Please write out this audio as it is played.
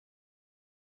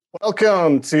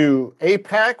Welcome to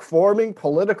AIPAC forming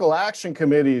political action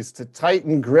committees to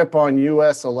tighten grip on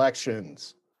U.S.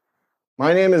 elections.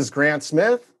 My name is Grant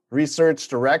Smith, Research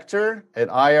Director at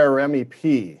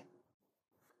IRMEP.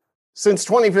 Since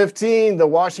 2015, the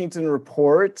Washington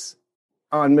Report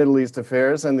on Middle East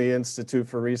Affairs and the Institute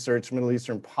for Research Middle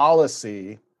Eastern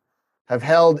Policy have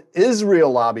held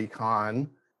Israel LobbyCon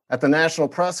at the National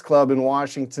Press Club in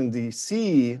Washington,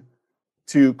 D.C.,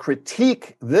 to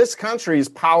critique this country's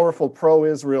powerful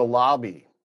pro-Israel lobby.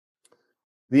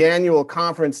 The annual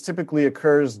conference typically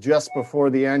occurs just before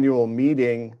the annual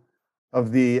meeting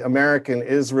of the American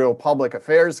Israel Public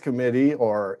Affairs Committee,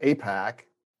 or AIPAC.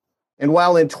 And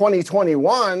while in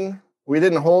 2021, we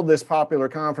didn't hold this popular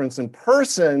conference in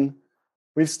person,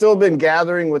 we've still been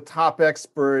gathering with top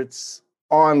experts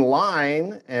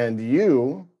online and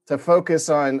to focus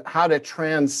on how to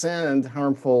transcend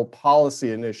harmful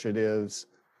policy initiatives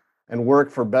and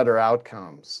work for better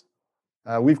outcomes.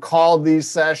 We've called these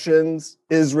sessions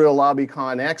Israel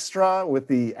LobbyCon Extra, with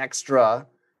the extra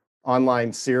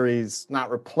online series not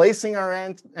replacing our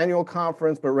annual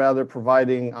conference, but rather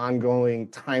providing ongoing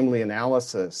timely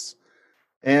analysis.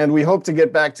 And we hope to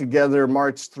get back together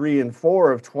March 3 and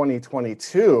 4 of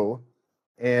 2022,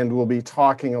 and we'll be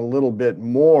talking a little bit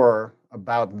more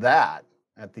about that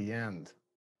at the end.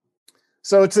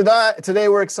 So today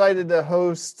we're excited to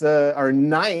host our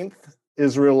 9th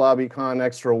Israel LobbyCon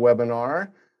Extra webinar,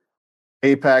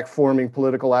 AIPAC forming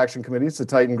political action committees to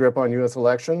tighten grip on U.S.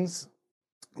 elections.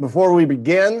 Before we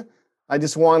begin, I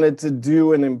just wanted to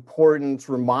do an important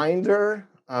reminder.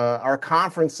 Our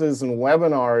conferences and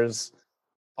webinars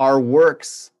are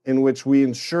works in which we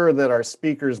ensure that our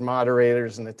speakers,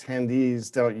 moderators, and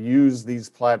attendees don't use these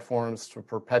platforms to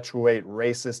perpetuate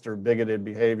racist or bigoted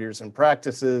behaviors and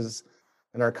practices.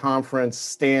 And our conference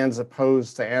stands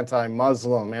opposed to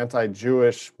anti-Muslim,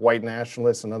 anti-Jewish, white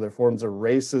nationalists, and other forms of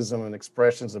racism and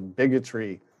expressions of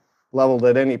bigotry leveled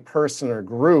at any person or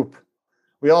group.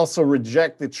 We also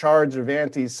reject the charge of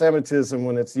anti-Semitism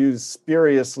when it's used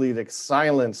spuriously to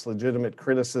silence legitimate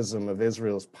criticism of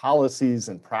Israel's policies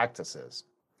and practices.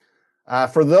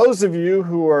 For those of you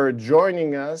who are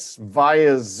joining us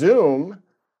via Zoom,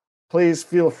 please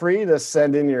feel free to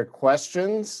send in your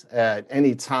questions at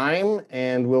any time,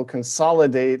 and we'll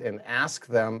consolidate and ask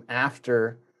them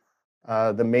after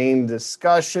the main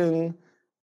discussion.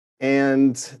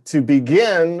 And to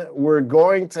begin, we're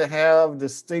going to have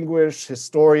distinguished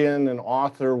historian and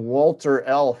author Walter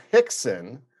L.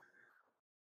 Hixson.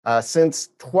 Since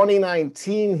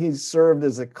 2019, he's served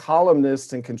as a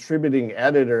columnist and contributing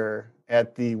editor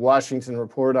at the Washington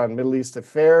Report on Middle East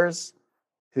Affairs.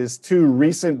 His 2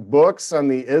 recent books on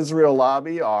the Israel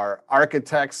lobby are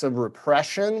Architects of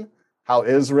Repression: How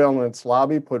Israel and its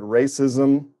Lobby Put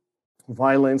Racism,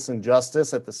 Violence, and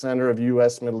Justice at the Center of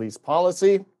U.S. Middle East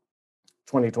Policy,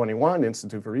 2021,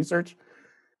 Institute for Research.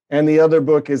 And the other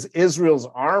book is Israel's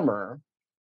Armor: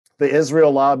 The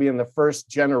Israel Lobby and the First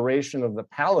Generation of the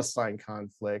Palestine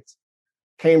Conflict,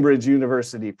 Cambridge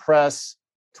University Press,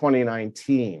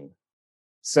 2019.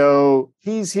 So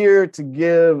he's here to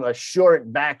give a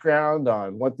short background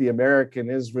on what the American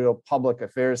Israel Public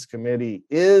Affairs Committee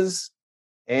is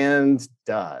and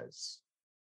does.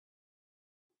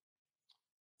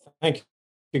 Thank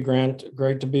you, Grant.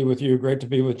 Great to be with you. Great to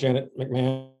be with Janet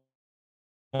McMahon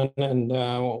and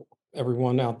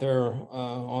everyone out there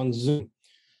on Zoom.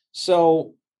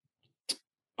 So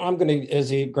I'm going to,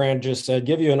 as Grant just said,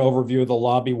 give you an overview of the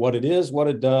lobby, what it is, what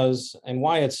it does, and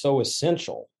why it's so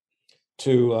essential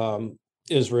to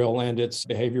Israel and its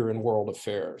behavior in world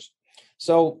affairs.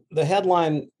 So the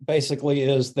headline basically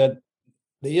is that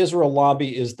the Israel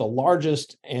lobby is the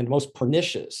largest and most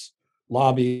pernicious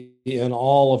lobby in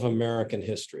all of American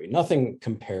history. Nothing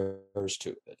compares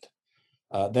to it.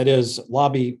 That is,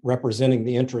 lobby representing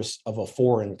the interests of a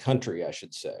foreign country, I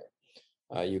should say.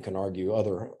 You can argue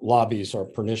other lobbies are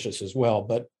pernicious as well,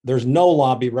 but there's no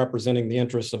lobby representing the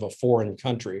interests of a foreign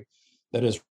country that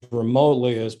is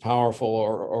remotely as powerful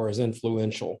or as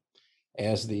influential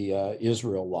as the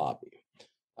Israel lobby.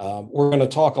 We're going to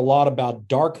talk a lot about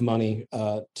dark money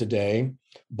today,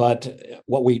 but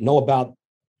what we know about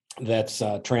that's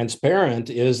transparent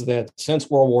is that since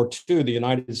World War II, the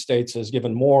United States has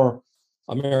given more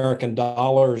American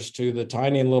dollars to the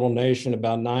tiny little nation,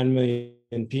 about 9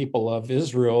 million people of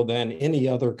Israel, than any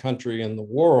other country in the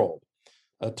world.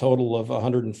 A total of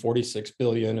 146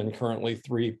 billion and currently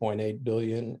 3.8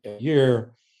 billion a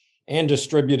year, and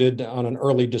distributed on an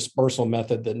early dispersal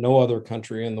method that no other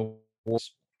country in the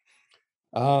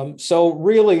world. So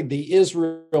really, the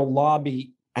Israel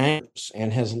lobby anchors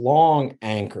and has long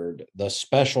anchored the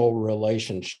special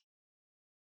relationship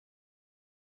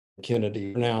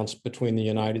Kennedy pronounced between the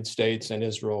United States and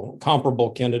Israel.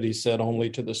 Comparable Kennedy said only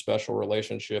to the special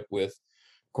relationship with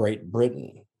Great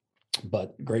Britain.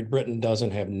 But Great Britain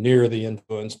doesn't have near the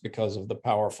influence because of the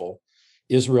powerful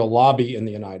Israel lobby in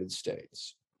the United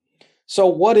States. So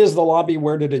what is the lobby?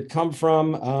 Where did it come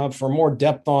from? For more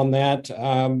depth on that,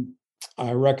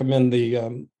 I recommend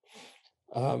the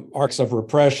Arcs of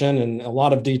Repression and a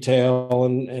lot of detail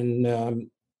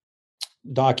and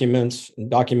documents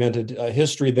and documented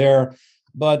history there.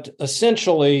 But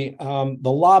essentially,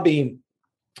 the lobby,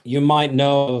 you might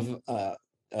know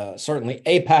of, certainly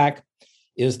AIPAC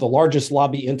is the largest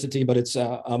lobby entity, but it's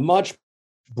a much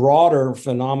broader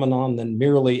phenomenon than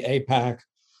merely AIPAC.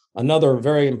 Another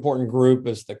very important group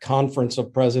is the Conference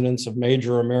of Presidents of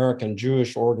Major American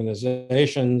Jewish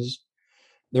Organizations.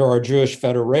 There are Jewish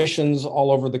federations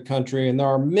all over the country, and there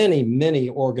are many, many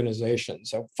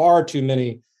organizations, far too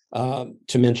many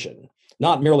to mention,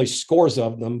 not merely scores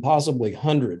of them, possibly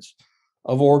hundreds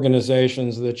of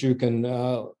organizations that you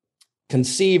can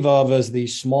conceive of as the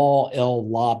small L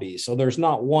lobby. So there's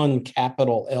not one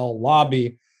capital L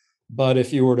lobby, but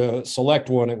if you were to select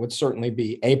one, it would certainly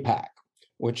be AIPAC,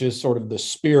 which is sort of the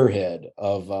spearhead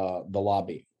of the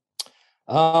lobby.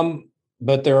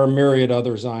 But there are myriad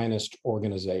other Zionist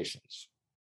organizations.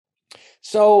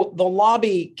 So the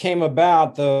lobby came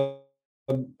about. The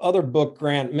other book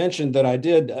Grant mentioned that I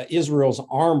did, Israel's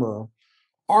Armor.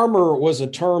 Armor was a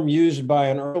term used by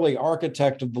an early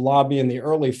architect of the lobby in the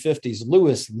early 50s,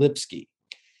 Louis Lipsky.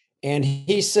 And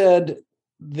he said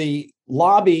the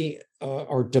lobby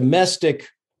or domestic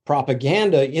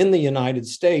propaganda in the United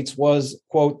States was,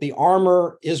 quote, the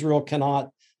armor Israel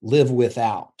cannot live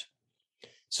without.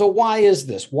 So why is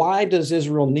this? Why does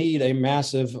Israel need a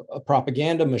massive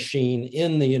propaganda machine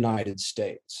in the United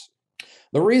States?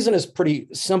 The reason is pretty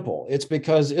simple. It's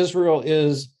because Israel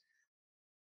is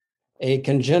a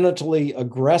congenitally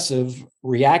aggressive,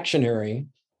 reactionary,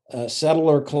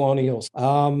 settler colonial.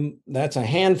 That's a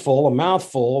handful, a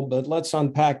mouthful, but let's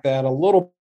unpack that a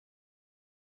little.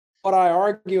 What I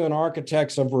argue in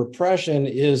Architects of Repression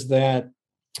is that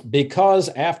because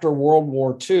after World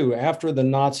War II, after the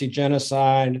Nazi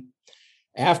genocide,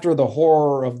 after the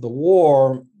horror of the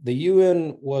war, the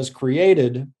UN was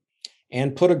created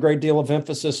and put a great deal of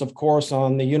emphasis, of course,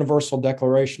 on the Universal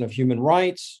Declaration of Human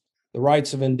Rights, the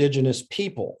rights of indigenous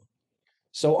people.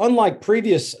 So unlike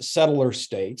previous settler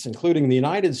states, including the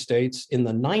United States in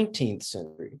the 19th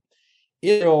century,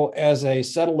 Israel as a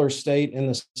settler state in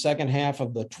the second half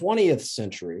of the 20th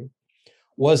century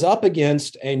was up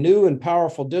against a new and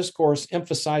powerful discourse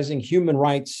emphasizing human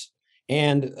rights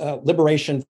and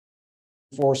liberation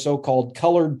for so-called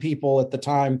colored people at the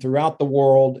time throughout the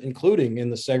world, including in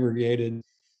the segregated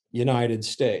United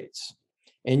States.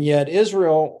 And yet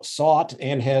Israel sought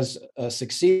and has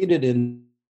succeeded in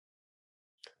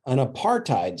an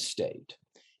apartheid state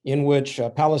in which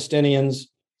Palestinians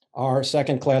are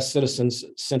second-class citizens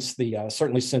since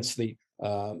certainly since the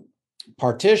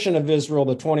partition of Israel.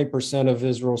 The 20% of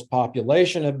Israel's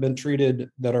population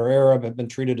that are Arab have been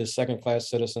treated as second-class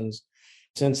citizens.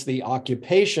 Since the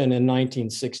occupation in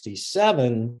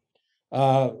 1967,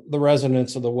 the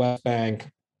residents of the West Bank,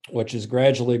 which is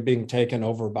gradually being taken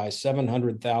over by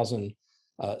 700,000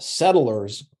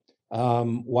 settlers,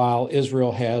 while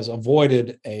Israel has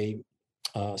avoided a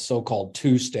so-called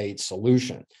two-state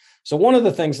solution. So one of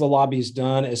the things the lobby's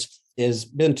done is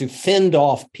been to fend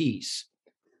off peace.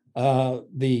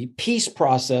 The peace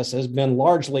process has been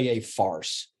largely a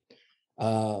farce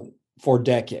for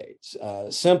decades.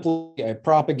 Simply a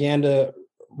propaganda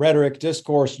rhetoric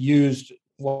discourse used,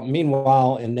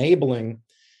 meanwhile, enabling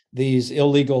these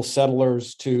illegal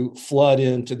settlers to flood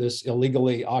into this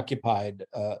illegally occupied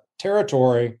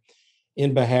territory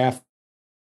in behalf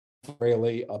of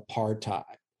Israeli apartheid.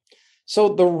 So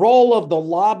the role of the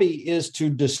lobby is to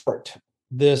distort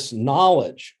this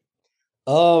knowledge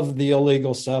of the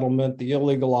illegal settlement, the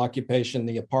illegal occupation,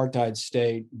 the apartheid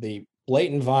state, the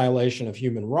blatant violation of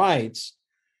human rights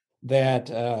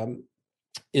that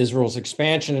Israel's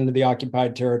expansion into the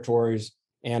occupied territories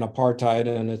and apartheid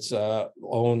and its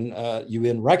own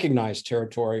UN recognized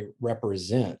territory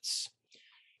represents.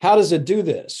 How does it do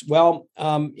this? Well,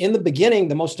 in the beginning,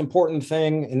 the most important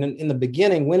thing, in the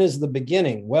beginning, when is the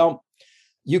beginning? Well,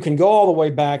 you can go all the way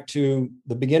back to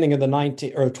the beginning of the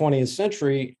 19th or 20th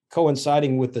century,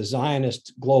 coinciding with the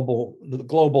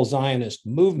global Zionist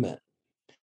movement.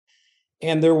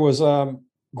 And there was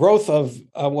growth of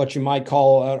what you might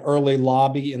call an early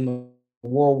lobby in the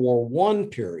World War I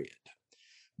period.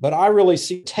 But I really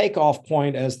see takeoff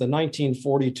point as the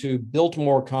 1942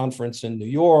 Biltmore Conference in New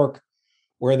York,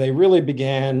 where they really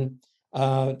began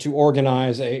to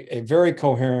organize a very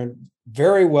coherent,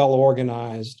 very well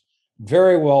organized,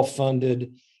 very well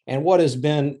funded, and what has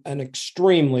been an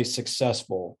extremely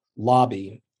successful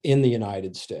lobby in the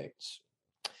United States.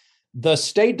 The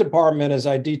State Department, as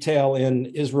I detail in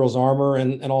Israel's Armor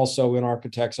and also in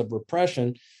Architects of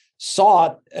Repression,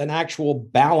 sought an actual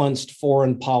balanced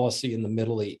foreign policy in the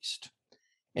Middle East.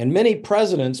 And many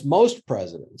presidents, most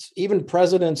presidents, even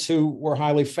presidents who were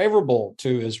highly favorable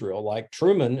to Israel, like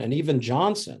Truman and even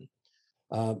Johnson,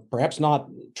 perhaps not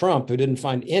Trump, who didn't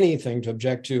find anything to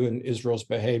object to in Israel's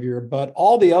behavior, but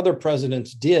all the other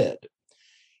presidents did.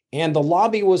 And the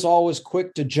lobby was always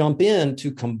quick to jump in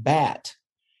to combat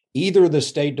either the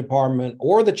State Department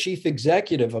or the chief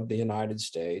executive of the United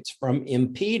States from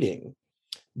impeding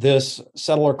this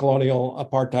settler colonial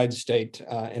apartheid state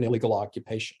and illegal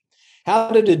occupation.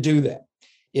 How did it do that?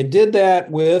 It did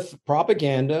that with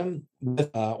propaganda, with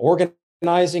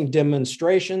organizing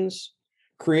demonstrations,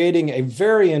 creating a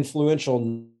very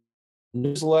influential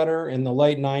newsletter in the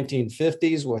late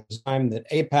 1950s, was the time that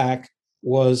AIPAC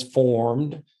was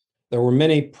formed. There were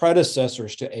many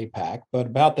predecessors to AIPAC, but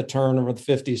about the turn of the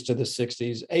 50s to the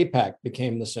 60s, AIPAC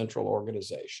became the central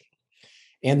organization.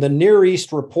 And the Near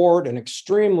East Report, an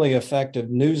extremely effective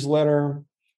newsletter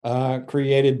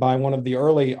created by one of the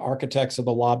early architects of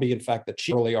the lobby, in fact, the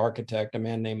chief early architect, a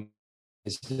man named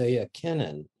Isaiah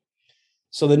Kennan.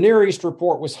 So the Near East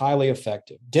Report was highly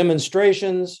effective.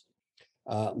 Demonstrations,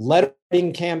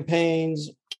 lettering campaigns,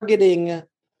 targeting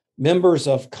members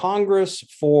of Congress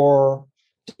for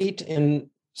seat in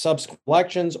subsequent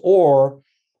elections, or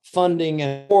funding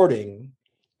and supporting,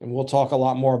 and we'll talk a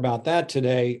lot more about that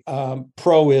today,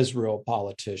 pro-Israel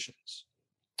politicians.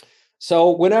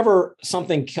 So whenever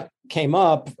something came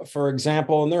up, for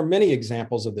example, and there are many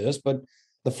examples of this, but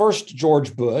the first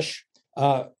George Bush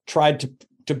tried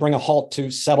to bring a halt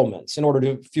to settlements in order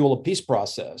to fuel a peace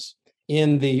process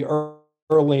in the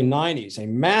early 90s. A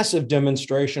massive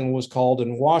demonstration was called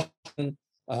in Washington.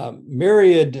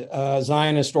 Myriad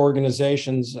Zionist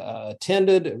organizations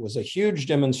attended. It was a huge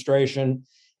demonstration,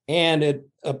 and it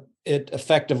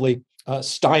effectively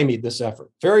stymied this effort.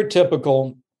 Very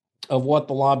typical of what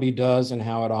the lobby does and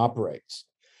how it operates.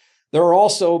 There are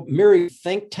also myriad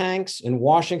think tanks in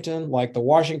Washington, like the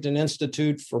Washington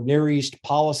Institute for Near East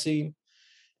Policy.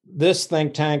 This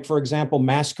think tank, for example,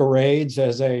 masquerades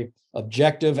as an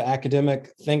objective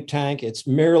academic think tank. It's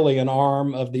merely an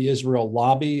arm of the Israel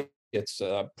lobby. It's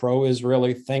a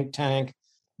pro-Israeli think tank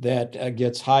that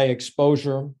gets high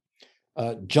exposure.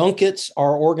 Junkets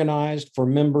are organized for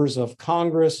members of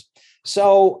Congress.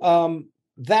 So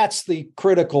that's the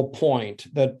critical point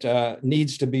that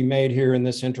needs to be made here in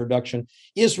this introduction.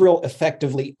 Israel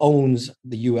effectively owns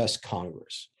the U.S.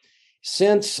 Congress.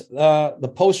 Since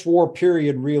the post-war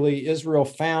period, really, Israel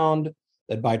found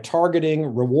that by targeting,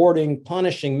 rewarding,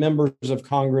 punishing members of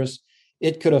Congress,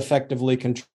 it could effectively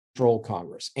control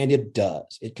Congress. And it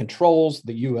does. It controls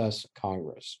the U.S.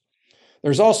 Congress.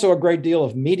 There's also a great deal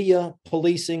of media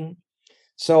policing.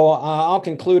 So I'll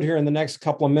conclude here in the next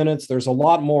couple of minutes. There's a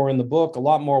lot more in the book, a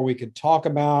lot more we could talk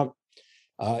about.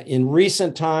 In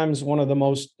recent times, one of the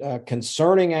most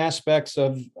concerning aspects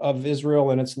of Israel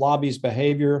and its lobby's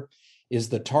behavior is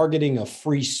the targeting of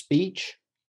free speech.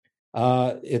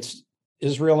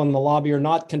 Israel and the lobby are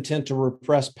not content to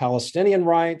repress Palestinian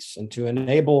rights and to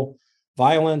enable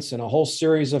violence and a whole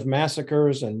series of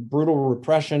massacres and brutal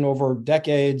repression over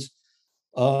decades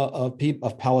of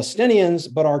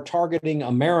Palestinians, but are targeting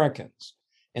Americans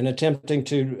and attempting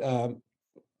to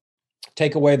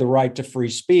take away the right to free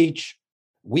speech,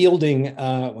 wielding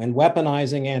and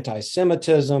weaponizing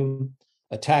anti-Semitism,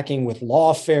 attacking with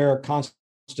lawfare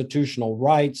constitutional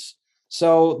rights.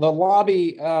 So the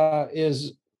lobby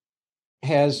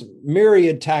has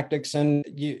myriad tactics, and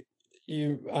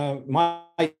you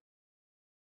might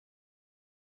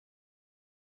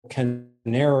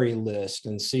canary list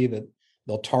and see that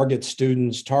they'll target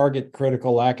students, target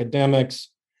critical academics.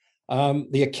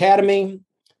 The academy,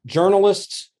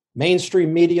 journalists,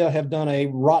 mainstream media have done a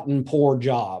rotten, poor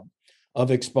job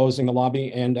of exposing the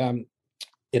lobby, and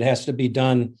it has to be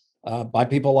done by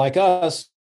people like us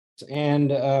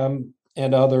and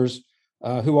others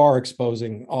who are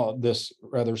exposing this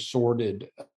rather sordid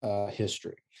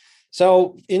history.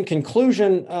 So, in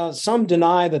conclusion, some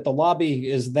deny that the lobby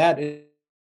is that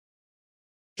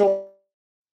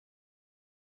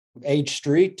H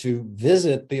Street to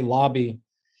visit the lobby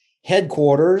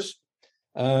headquarters.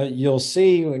 You'll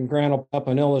see, and Grant will put up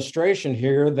an illustration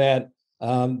here, that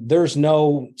there's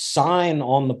no sign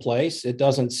on the place. It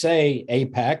doesn't say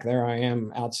AIPAC. There I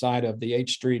am outside of the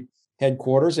H Street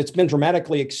headquarters. It's been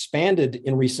dramatically expanded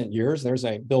in recent years. There's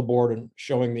a billboard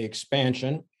showing the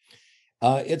expansion.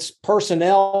 Its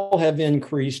personnel have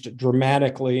increased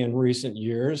dramatically in recent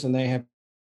years, and they have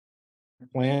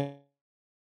planned.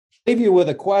 Leave you with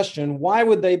a question: why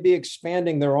would they be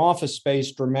expanding their office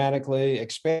space dramatically,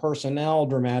 expand personnel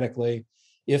dramatically,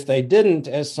 if they didn't,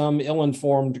 as some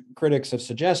ill-informed critics have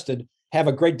suggested, have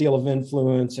a great deal of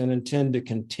influence and intend to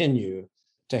continue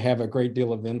to have a great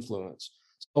deal of influence?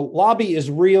 The lobby is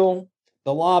real.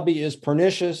 The lobby is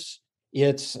pernicious.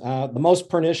 It's the most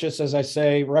pernicious, as I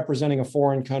say, representing a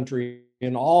foreign country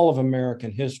in all of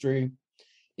American history.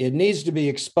 It needs to be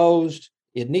exposed.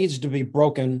 It needs to be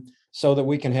broken so that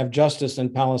we can have justice in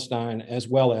Palestine, as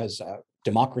well as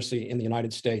democracy in the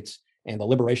United States and the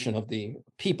liberation of the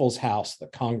People's House, the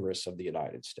Congress of the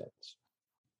United States.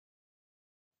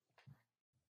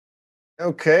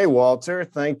 Okay, Walter,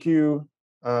 thank you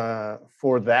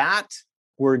for that.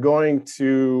 We're going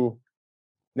to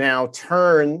now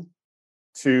turn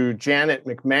to Janet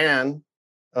McMahon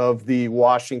of the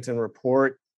Washington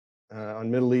Report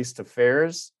on Middle East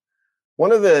Affairs.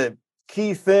 One of the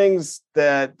key things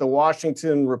that the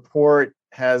Washington Report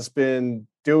has been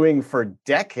doing for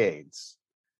decades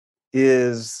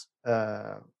is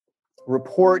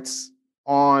reports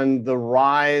on the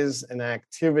rise and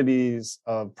activities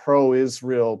of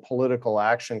pro-Israel political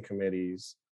action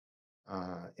committees,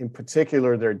 in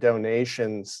particular their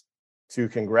donations to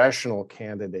congressional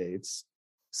candidates.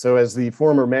 So as the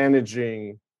former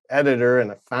managing editor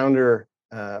and a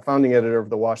founding editor of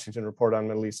the Washington Report on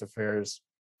Middle East Affairs,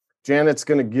 Janet's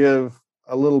going to give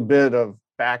a little bit of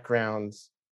background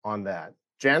on that.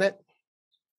 Janet?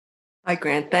 Hi,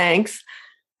 Grant. Thanks.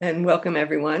 And welcome,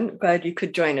 everyone. Glad you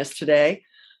could join us today.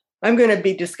 I'm going to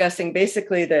be discussing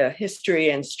basically the history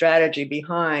and strategy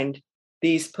behind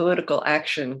these political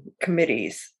action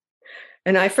committees.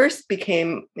 And I first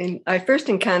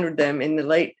encountered them in the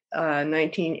late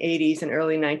 1980s and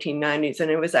early 1990s. And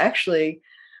it was actually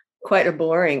quite a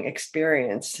boring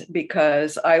experience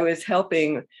because I was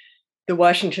helping the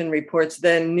Washington Report's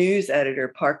then news editor,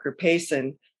 Parker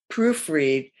Payson,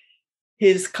 proofread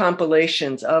his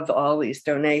compilations of all these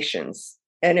donations.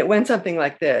 And it went something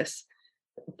like this.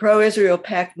 Pro-Israel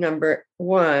PAC number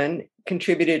 1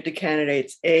 contributed to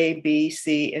candidates A, B,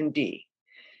 C, and D.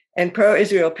 And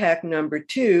pro-Israel PAC number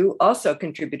 2 also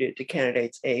contributed to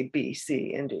candidates A, B,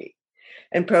 C, and D.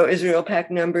 And pro-Israel PAC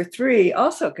number 3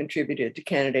 also contributed to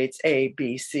candidates A,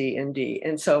 B, C, and D,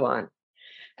 and so on.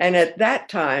 And at that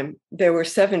time, there were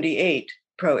 78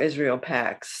 pro-Israel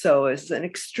PACs. So it's an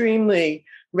extremely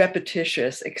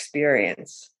repetitious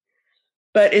experience.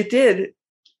 But it did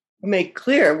make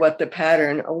clear what the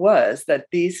pattern was, that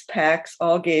these PACs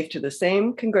all gave to the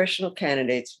same congressional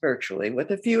candidates virtually,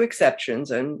 with a few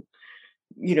exceptions and,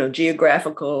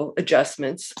 geographical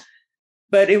adjustments.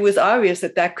 But it was obvious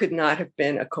that that could not have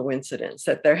been a coincidence,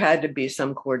 that there had to be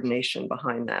some coordination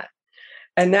behind that.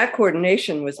 And that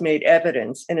coordination was made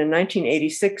evident in a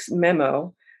 1986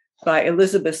 memo by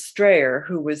Elizabeth Strayer,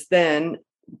 who was then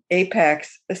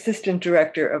AIPAC's Assistant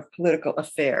Director of Political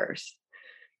Affairs.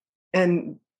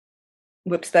 And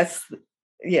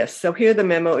so here the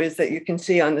memo is that you can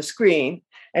see on the screen.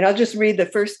 And I'll just read the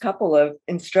first couple of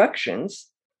instructions.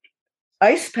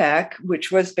 AIPAC,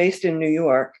 which was based in New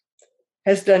York,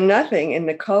 has done nothing in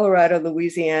the Colorado,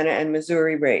 Louisiana, and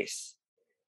Missouri race.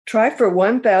 Try for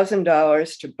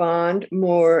 $1,000 to Bond,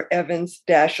 Moore, Evans,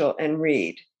 Daschle, and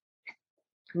Reed.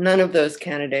 None of those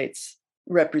candidates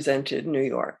represented New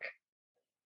York.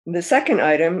 The second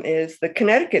item is the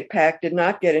Connecticut PAC did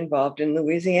not get involved in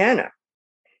Louisiana,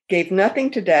 gave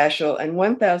nothing to Daschle and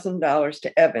 $1,000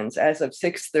 to Evans as of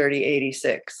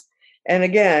 6/30/86. And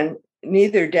again,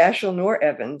 neither Daschle nor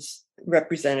Evans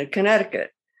represented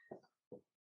Connecticut.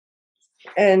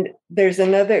 And there's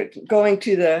another, going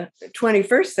to the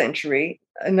 21st century,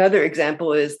 another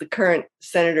example is the current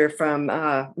senator from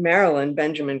Maryland,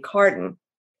 Benjamin Cardin.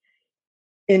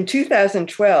 In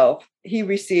 2012, he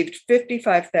received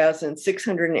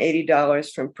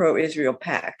 $55,680 from pro-Israel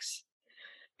PACs,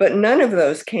 but none of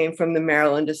those came from the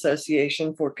Maryland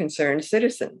Association for Concerned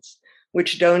Citizens,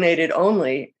 which donated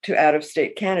only to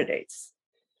out-of-state candidates.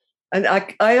 And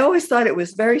I always thought it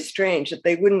was very strange that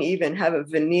they wouldn't even have a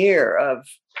veneer of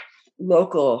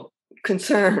local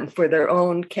concern for their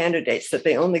own candidates, that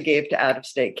they only gave to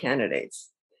out-of-state candidates.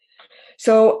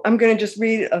 So I'm going to just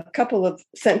read a couple of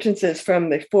sentences from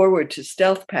the foreword to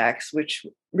Stealth PACs, which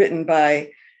written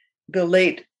by the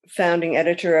late founding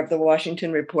editor of the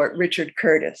Washington Report, Richard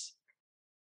Curtis.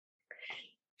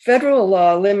 Federal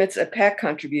law limits a PAC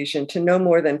contribution to no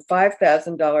more than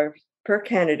 $5,000 per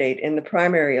candidate in the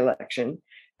primary election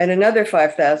and another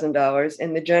 $5,000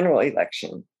 in the general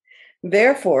election.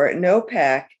 Therefore, no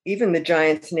PAC, even the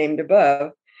giants named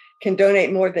above, can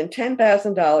donate more than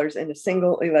 $10,000 in a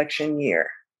single election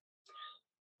year.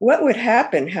 What would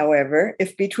happen, however,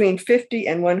 if between 50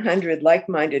 and 100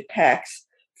 like-minded PACs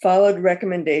followed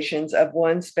recommendations of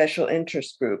one special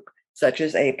interest group, such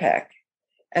as AIPAC?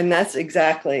 And that's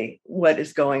exactly what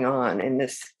is going on in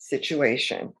this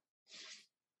situation.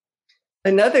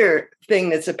 Another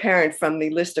thing that's apparent from the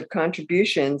list of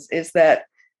contributions is that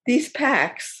these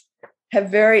PACs have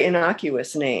very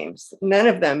innocuous names. None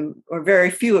of them, or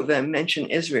very few of them, mention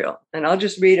Israel. And I'll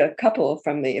just read a couple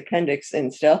from the appendix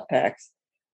in Stealth PACs.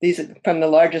 These are from the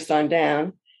largest on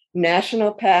down: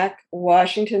 National PAC,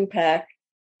 Washington PAC,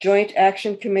 Joint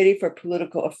Action Committee for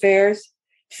Political Affairs,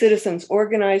 Citizens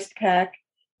Organized PAC,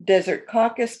 Desert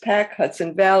Caucus PAC,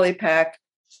 Hudson Valley PAC.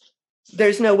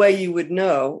 There's no way you would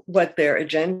know what their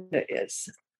agenda is.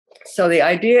 So the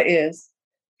idea is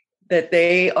that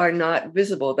they are not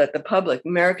visible, that the public,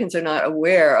 Americans, are not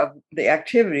aware of the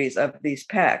activities of these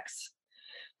PACs.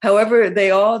 However,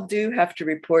 they all do have to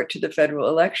report to the Federal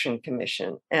Election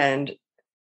Commission. And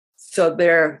so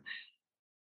their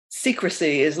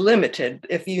secrecy is limited.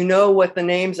 If you know what the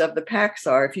names of the PACs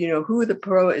are, if you know who the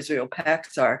pro-Israel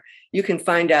PACs are, you can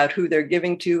find out who they're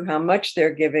giving to, how much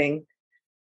they're giving,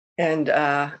 and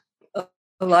a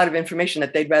lot of information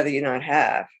that they'd rather you not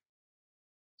have.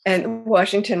 And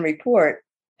Washington Report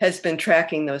has been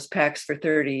tracking those PACs for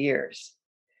 30 years.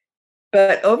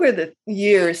 But over the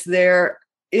years, their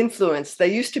influence,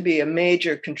 they used to be a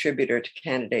major contributor to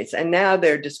candidates, and now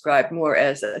they're described more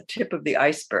as a tip of the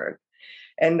iceberg.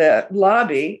 And the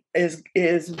lobby is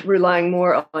relying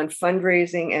more on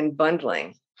fundraising and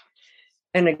bundling.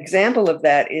 An example of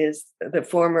that is the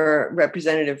former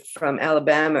representative from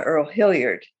Alabama, Earl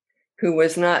Hilliard, who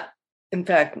was not, in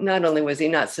fact, not only was he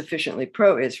not sufficiently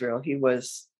pro-Israel, he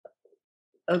was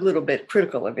a little bit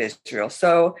critical of Israel.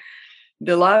 So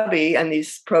the lobby and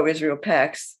these pro-Israel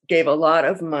PACs gave a lot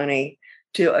of money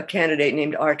to a candidate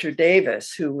named Arthur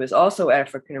Davis, who was also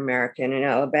African-American in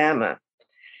Alabama.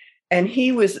 And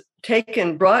he was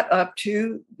brought up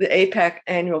to the AIPAC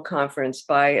annual conference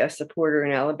by a supporter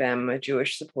in Alabama, a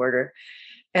Jewish supporter,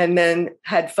 and then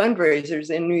had fundraisers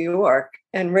in New York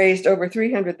and raised over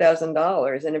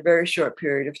 $300,000 in a very short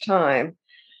period of time,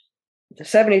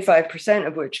 75%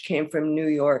 of which came from New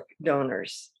York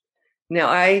donors. Now,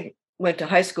 I went to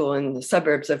high school in the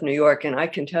suburbs of New York, and I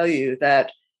can tell you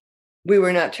that we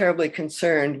were not terribly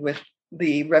concerned with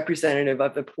the representative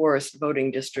of the poorest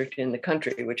voting district in the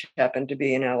country, which happened to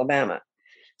be in Alabama.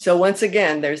 So once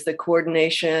again, there's the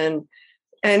coordination,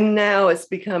 and now it's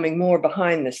becoming more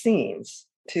behind the scenes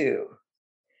too.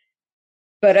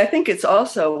 But I think what's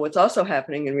also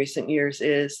happening in recent years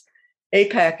is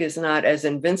AIPAC is not as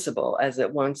invincible as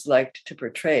it once liked to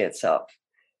portray itself.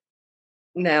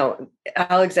 Now,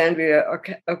 Alexandria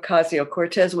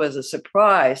Ocasio-Cortez was a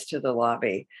surprise to the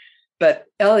lobby, but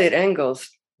Eliot Engels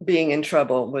being in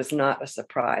trouble was not a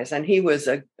surprise. And he was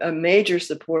a major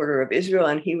supporter of Israel,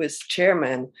 and he was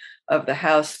chairman of the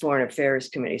House Foreign Affairs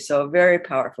Committee, so a very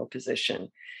powerful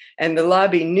position. And the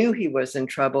lobby knew he was in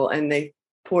trouble, and they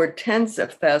poured tens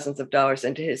of thousands of dollars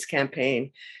into his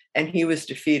campaign, and he was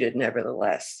defeated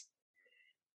nevertheless.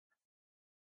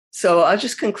 So I'll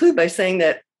just conclude by saying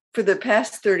that for the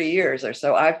past 30 years or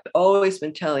so, I've always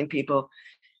been telling people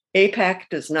AIPAC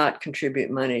does not contribute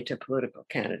money to political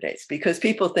candidates, because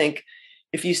people think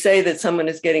if you say that someone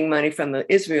is getting money from the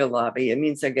Israel lobby, it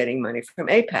means they're getting money from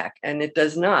AIPAC. And it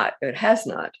does not. It has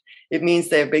not. It means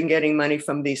they've been getting money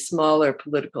from these smaller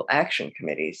political action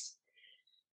committees.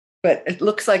 But it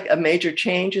looks like a major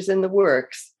change is in the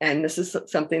works. And this is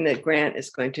something that Grant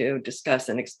is going to discuss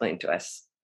and explain to us.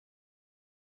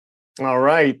 All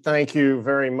right. Thank you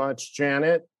very much,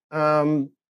 Janet.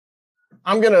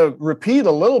 I'm going to repeat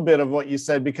a little bit of what you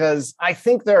said, because I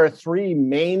think there are three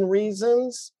main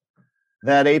reasons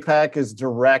that AIPAC is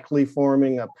directly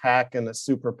forming a PAC and a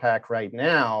super PAC right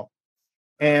now.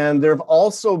 And there have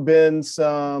also been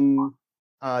some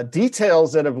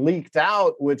details that have leaked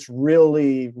out, which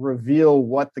really reveal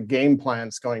what the game plan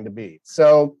is going to be.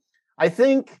 So I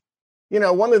think,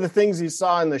 one of the things you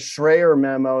saw in the Schreier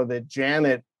memo that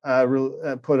Janet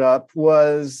put up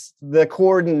was the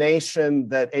coordination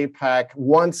that AIPAC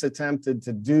once attempted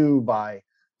to do by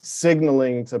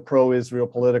signaling to pro-Israel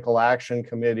political action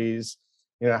committees,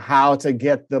 how to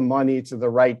get the money to the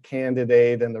right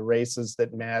candidate and the races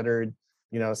that mattered,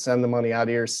 send the money out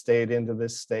of your state into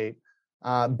this state.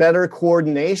 Better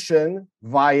coordination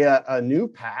via a new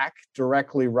PAC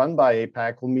directly run by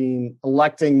AIPAC will mean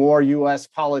electing more U.S.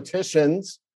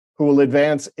 politicians who will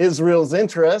advance Israel's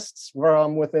interests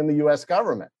from within the US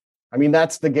government. I mean,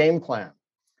 that's the game plan.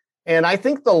 And I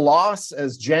think the loss,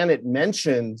 as Janet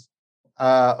mentioned,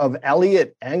 of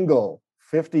Elliot Engel,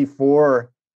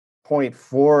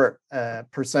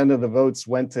 54.4% of the votes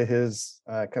went to his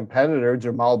competitor,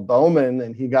 Jamal Bowman,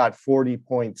 and he got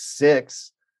 40.6.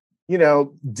 You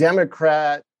know,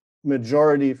 Democrat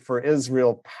majority for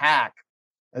Israel PAC,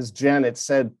 as Janet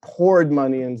said, poured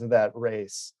money into that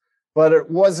race, but it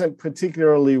wasn't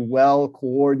particularly well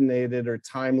coordinated or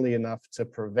timely enough to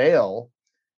prevail.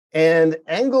 And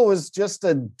Engel was just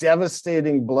a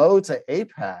devastating blow to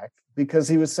AIPAC because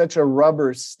he was such a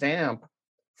rubber stamp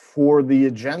for the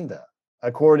agenda.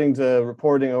 According to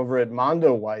reporting over at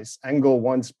Mondoweiss, Engel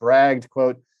once bragged,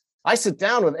 quote, "I sit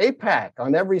down with AIPAC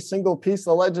on every single piece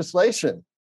of legislation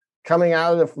coming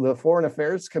out of the Foreign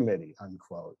Affairs Committee,"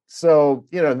 unquote. So,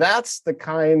 you know, that's the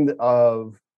kind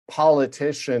of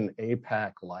politician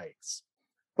AIPAC likes.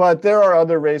 But there are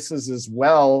other races as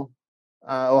well.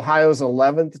 Ohio's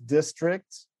 11th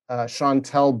district,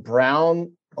 Chantel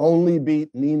Brown only beat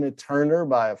Nina Turner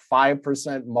by a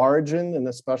 5% margin in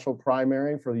the special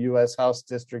primary for the U.S. House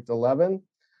District 11.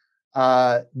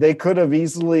 They could have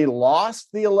easily lost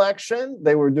the election.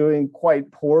 They were doing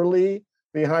quite poorly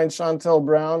behind Chantel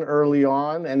Brown early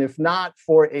on. And if not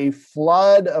for a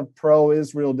flood of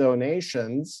pro-Israel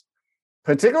donations,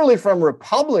 particularly from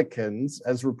Republicans,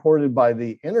 as reported by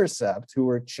The Intercept, who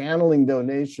were channeling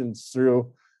donations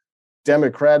through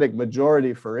Democratic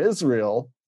majority for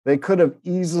Israel, they could have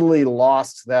easily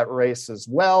lost that race as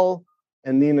well.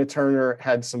 And Nina Turner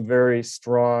had some very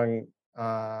strong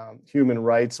human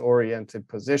rights-oriented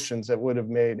positions that would have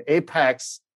made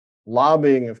AIPAC's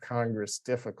lobbying of Congress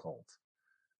difficult.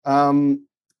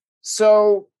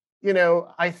 So, you know,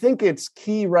 I think it's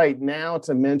key right now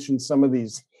to mention some of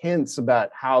these hints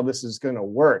about how this is going to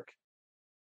work.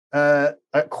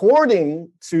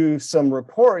 According to some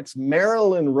reports,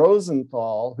 Marilyn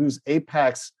Rosenthal, who's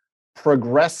AIPAC's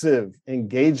progressive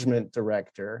engagement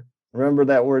director, remember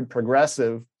that word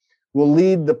progressive, will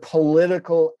lead the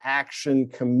Political Action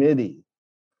Committee.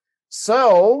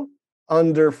 So,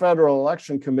 under Federal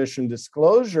Election Commission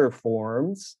disclosure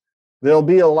forms, there'll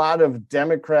be a lot of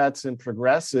Democrats and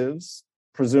progressives,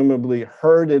 presumably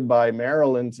herded by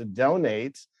Maryland to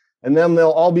donate, and then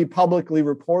they'll all be publicly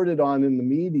reported on in the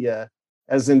media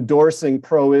as endorsing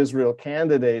pro-Israel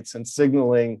candidates and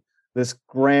signaling this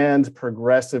grand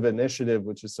progressive initiative,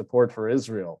 which is support for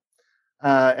Israel.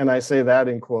 And I say that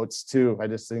in quotes too. I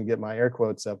just didn't get my air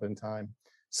quotes up in time.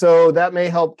 So that may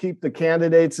help keep the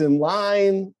candidates in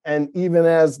line. And even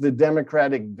as the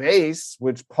Democratic base,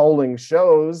 which polling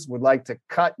shows would like to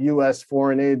cut US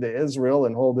foreign aid to Israel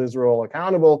and hold Israel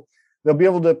accountable, they'll be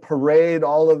able to parade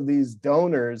all of these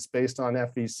donors based on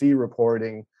FEC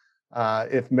reporting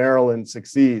if Maryland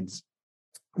succeeds.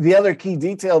 The other key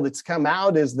detail that's come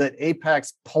out is that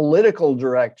AIPAC's political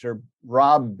director,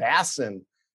 Rob Bassin,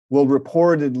 will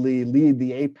reportedly lead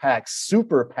the AIPAC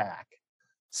Super PAC,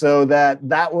 so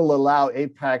that will allow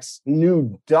AIPAC's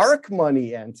new dark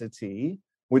money entity,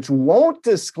 which won't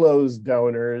disclose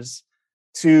donors,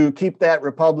 to keep that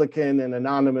Republican and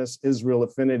anonymous Israel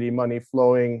affinity money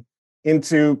flowing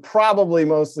into probably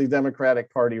mostly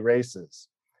Democratic Party races.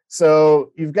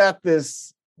 So you've got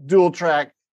this dual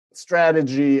track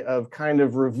strategy of kind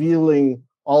of revealing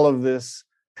all of this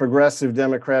progressive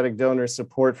Democratic donor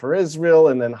support for Israel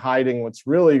and then hiding what's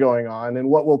really going on and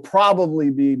what will probably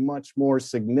be much more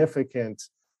significant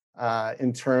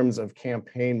in terms of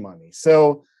campaign money.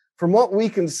 So from what we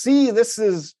can see, this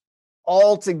is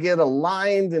all to get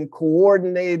aligned and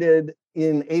coordinated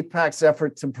in AIPAC's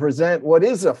effort to present what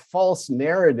is a false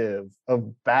narrative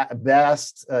of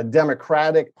vast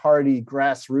Democratic Party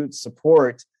grassroots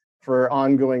support for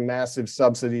ongoing massive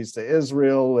subsidies to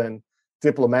Israel and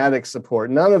diplomatic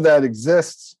support. None of that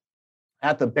exists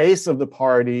at the base of the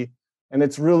party, and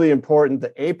it's really important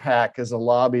that AIPAC is a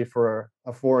lobby for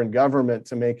a foreign government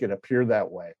to make it appear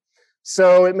that way.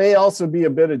 So it may also be a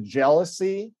bit of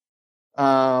jealousy.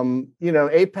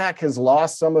 AIPAC has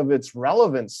lost some of its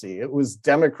relevancy. It was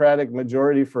Democratic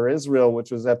majority for Israel,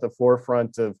 which was at the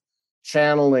forefront of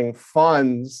channeling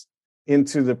funds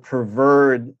into the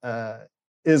preferred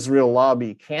Israel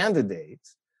lobby candidate.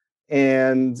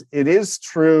 And it is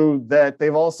true that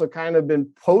they've also kind of been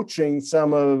poaching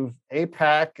some of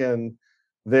AIPAC and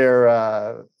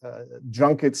their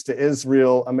junkets to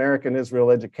Israel, American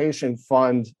Israel Education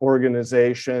Fund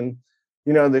organization.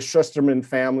 You know, the Schusterman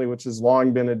family, which has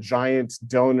long been a giant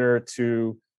donor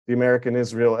to the American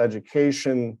Israel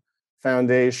Education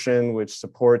Foundation, which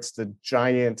supports the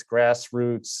giant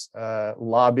grassroots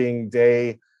lobbying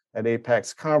day at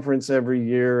AIPAC's conference every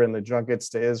year and the junkets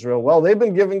to Israel. Well, they've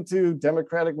been giving to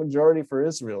Democratic majority for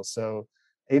Israel. So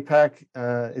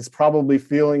AIPAC is probably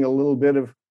feeling a little bit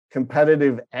of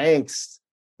competitive angst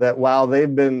that while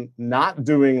they've been not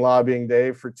doing lobbying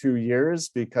day for 2 years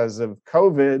because of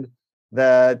COVID,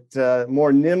 that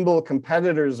more nimble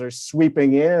competitors are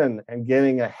sweeping in and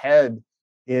getting ahead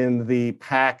in the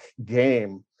PAC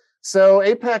game. So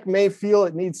AIPAC may feel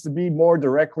it needs to be more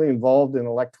directly involved in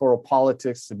electoral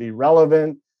politics to be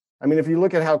relevant. I mean, if you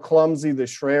look at how clumsy the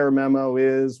Schreier memo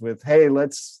is with, hey,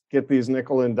 let's get these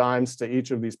nickel and dimes to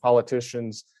each of these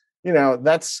politicians,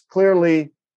 that's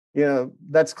clearly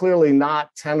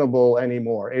not tenable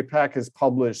anymore. AIPAC has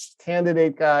published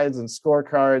candidate guides and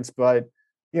scorecards, but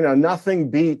nothing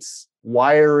beats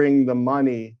wiring the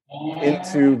money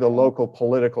into the local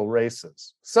political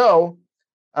races. So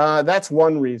that's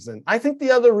one reason. I think the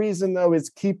other reason, though,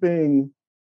 is keeping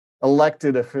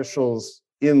elected officials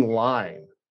in line.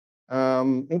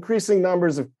 Increasing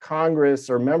numbers of Congress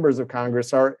or members of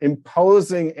Congress are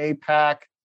imposing AIPAC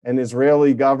and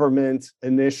Israeli government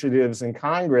initiatives in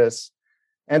Congress.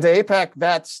 And to AIPAC,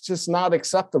 that's just not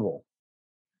acceptable.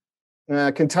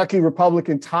 Kentucky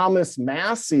Republican Thomas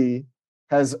Massie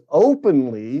has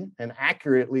openly and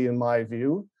accurately, in my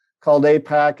view, called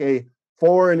AIPAC a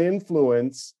foreign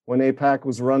influence when AIPAC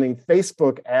was running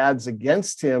Facebook ads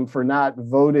against him for not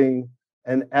voting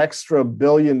an extra $1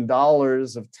 billion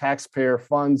of taxpayer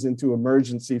funds into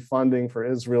emergency funding for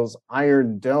Israel's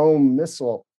Iron Dome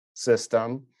missile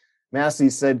system.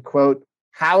 Massie said, quote,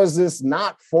 "How is this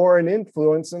not foreign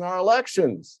influence in our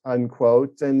elections?"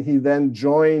 unquote. And he then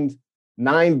joined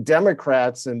 9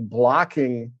 Democrats in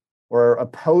blocking or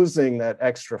opposing that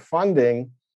extra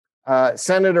funding.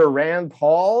 Senator Rand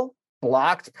Paul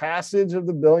blocked passage of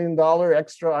the $1 billion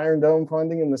extra Iron Dome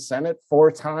funding in the Senate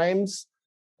 4 times.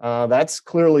 That's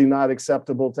clearly not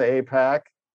acceptable to AIPAC.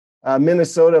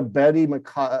 Minnesota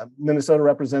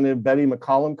Representative Betty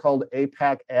McCollum called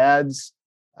AIPAC ads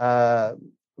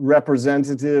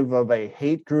representative of a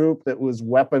hate group that was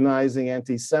weaponizing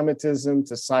anti-Semitism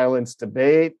to silence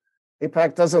debate.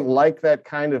 AIPAC doesn't like that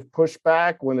kind of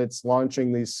pushback when it's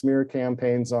launching these smear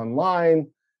campaigns online.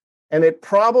 And it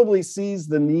probably sees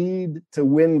the need to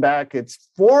win back its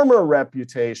former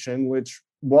reputation, which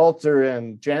Walter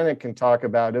and Janet can talk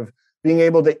about, of being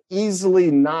able to easily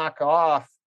knock off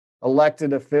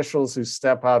elected officials who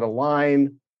step out of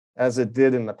line, as it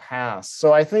did in the past.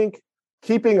 So I think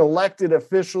keeping elected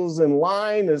officials in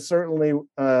line is certainly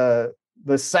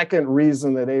the second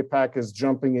reason that AIPAC is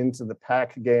jumping into the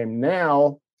PAC game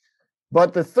now.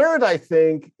 But the third, I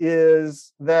think,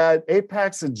 is that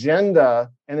AIPAC's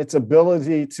agenda and its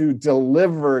ability to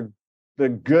deliver the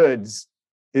goods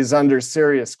is under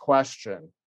serious question.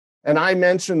 And I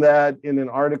mentioned that in an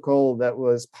article that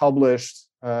was published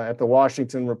at the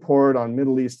Washington Report on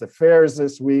Middle East Affairs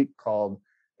this week called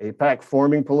AIPAC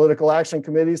Forming Political Action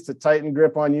Committees to Tighten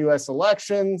Grip on U.S.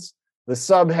 Elections. The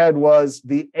subhead was,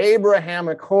 "The Abraham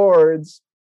Accords,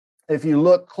 if you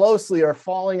look closely, are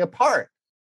falling apart."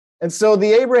 And so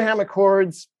the Abraham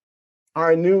Accords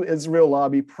are a new Israel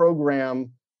lobby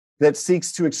program that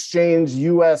seeks to exchange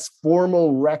U.S.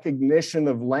 formal recognition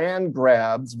of land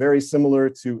grabs, very similar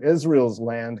to Israel's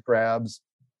land grabs,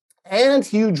 and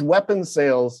huge weapon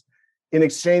sales in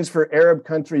exchange for Arab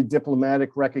country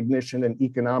diplomatic recognition and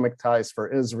economic ties for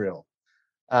Israel.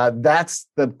 That's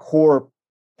the core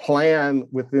plan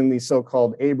within the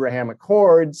so-called Abraham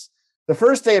Accords. The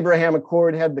first Abraham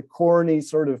Accord had the corny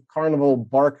sort of Carnival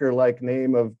Barker-like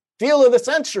name of Deal of the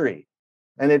Century,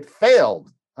 and it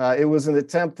failed. It was an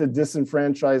attempt to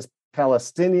disenfranchise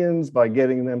Palestinians by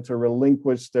getting them to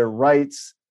relinquish their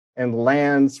rights and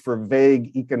lands for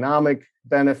vague economic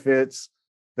benefits.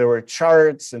 There were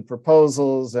charts and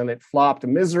proposals, and it flopped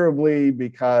miserably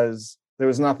because there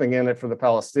was nothing in it for the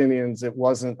Palestinians. It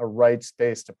wasn't a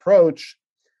rights-based approach.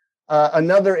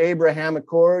 Another Abraham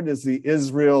Accord is the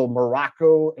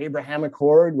Israel-Morocco Abraham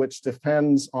Accord, which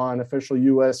depends on official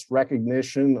U.S.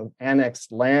 recognition of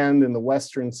annexed land in the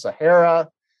Western Sahara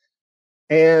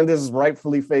and is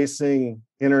rightfully facing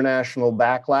international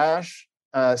backlash.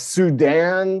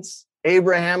 Sudan's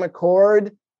Abraham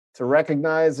Accord to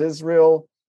recognize Israel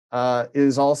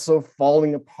is also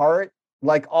falling apart.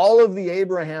 Like all of the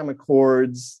Abraham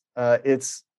Accords,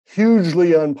 it's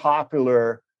hugely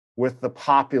unpopular with the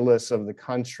populace of the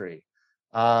country.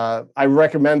 I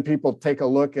recommend people take a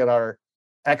look at our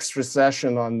extra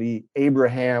session on the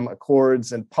Abraham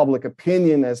Accords and public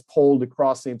opinion as polled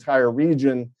across the entire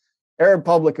region. Arab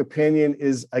public opinion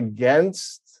is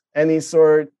against any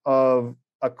sort of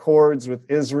accords with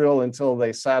Israel until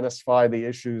they satisfy the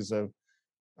issues of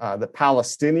the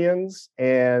Palestinians.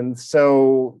 And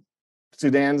so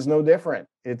Sudan's no different.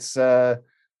 It's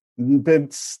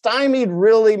been stymied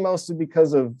really mostly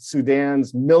because of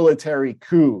Sudan's military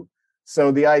coup.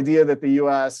 So the idea that the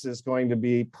US is going to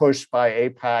be pushed by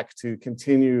AIPAC to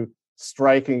continue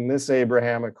striking this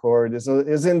Abraham Accord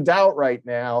is in doubt right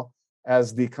now,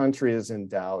 as the country is in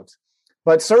doubt.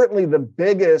 But certainly the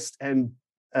biggest and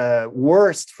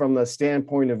worst from the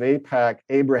standpoint of AIPAC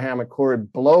Abraham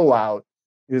Accord blowout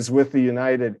is with the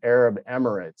United Arab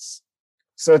Emirates.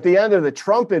 So at the end of the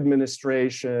Trump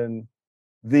administration,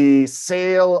 the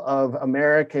sale of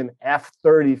American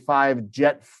F-35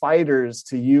 jet fighters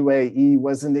to UAE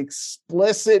was an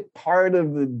explicit part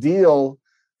of the deal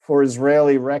for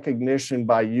Israeli recognition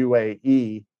by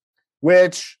UAE,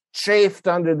 which chafed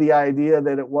under the idea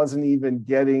that it wasn't even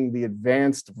getting the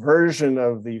advanced version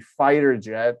of the fighter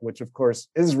jet, which of course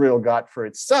Israel got for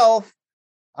itself.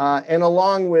 And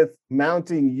along with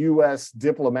mounting US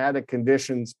diplomatic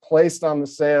conditions placed on the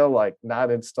sale, like not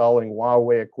installing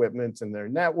Huawei equipment in their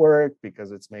network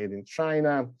because it's made in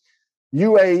China,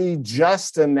 UAE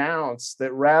just announced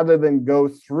that rather than go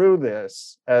through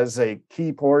this as a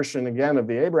key portion, again, of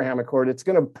the Abraham Accord, it's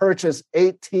going to purchase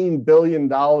 $18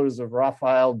 billion of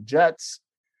Rafale jets,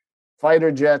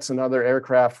 fighter jets, and other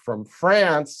aircraft from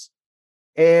France.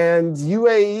 And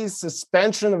UAE's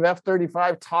suspension of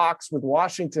F-35 talks with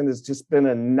Washington has just been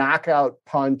a knockout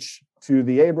punch to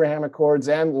the Abraham Accords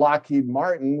and Lockheed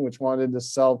Martin, which wanted to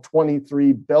sell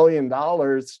 $23 billion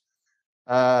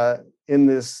in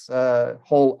this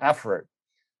whole effort.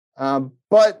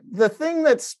 But the thing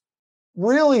that's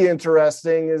really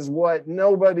interesting is what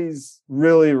nobody's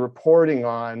really reporting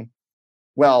on,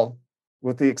 well,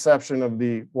 with the exception of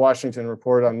the Washington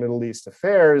Report on Middle East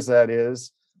Affairs, that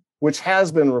is, which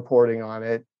has been reporting on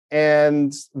it.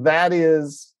 And that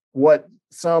is what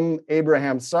some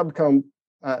Abraham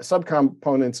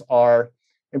subcomponents are.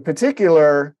 In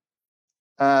particular,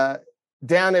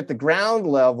 down at the ground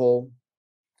level,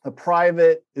 a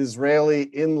private Israeli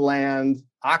inland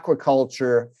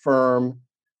aquaculture firm,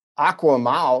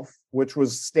 Aquamouth, which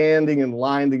was standing in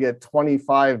line to get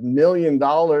 $25 million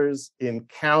in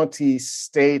county,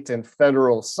 state, and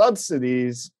federal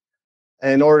subsidies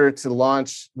in order to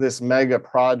launch this mega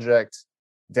project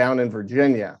down in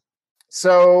Virginia.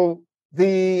 So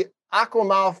the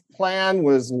Aquamouth plan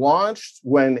was launched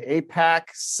when AIPAC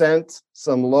sent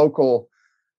some local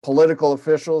political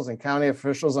officials and county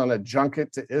officials on a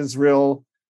junket to Israel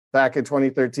back in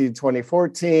 2013,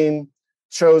 2014,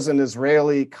 chose an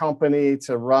Israeli company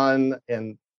to run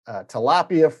a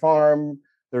tilapia farm.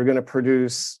 They're going to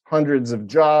produce hundreds of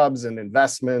jobs and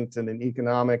investment in an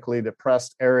economically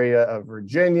depressed area of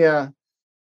Virginia.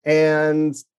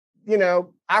 And, you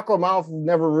know, Aquamouth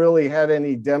never really had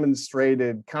any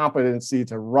demonstrated competency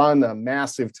to run a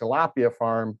massive tilapia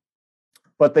farm,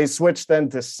 but they switched then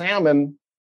to salmon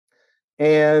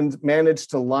and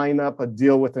managed to line up a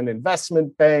deal with an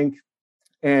investment bank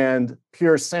and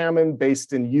Pure Salmon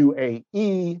based in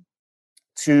UAE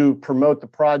to promote the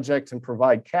project and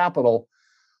provide capital.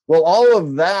 Well, all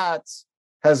of that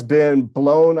has been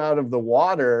blown out of the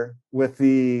water with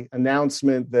the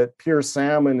announcement that Pure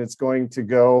Salmon is going to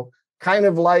go kind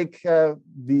of like the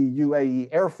UAE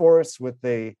Air Force with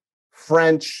a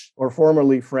French or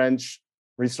formerly French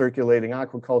recirculating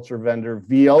aquaculture vendor,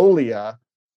 Veolia,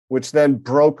 which then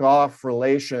broke off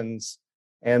relations,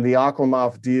 and the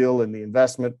Aquamouth deal and the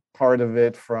investment part of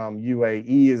it from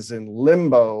UAE is in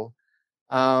limbo.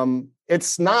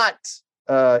 It's not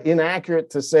inaccurate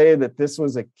to say that this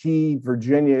was a key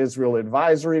Virginia-Israel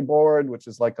Advisory Board, which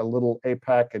is like a little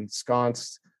AIPAC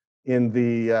ensconced in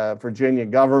the Virginia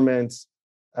government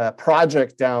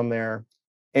project down there.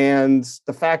 And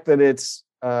the fact that it's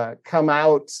come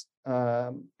out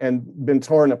and been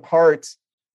torn apart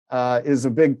is a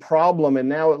big problem. And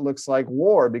now it looks like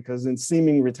war, because in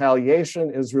seeming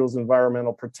retaliation, Israel's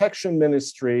Environmental Protection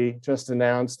Ministry just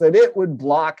announced that it would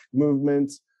block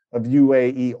movement of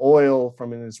UAE oil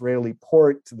from an Israeli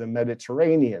port to the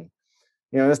Mediterranean.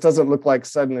 You know, this doesn't look like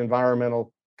sudden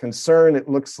environmental concern. It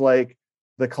looks like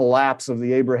the collapse of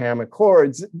the Abraham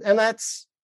Accords. And that's,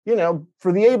 you know,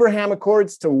 for the Abraham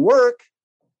Accords to work,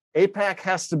 AIPAC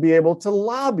has to be able to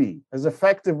lobby as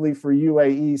effectively for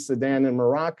UAE, Sudan, and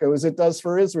Morocco as it does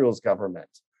for Israel's government.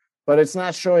 But it's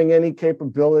not showing any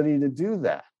capability to do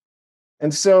that.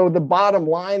 And so the bottom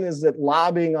line is that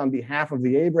lobbying on behalf of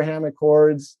the Abraham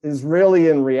Accords is really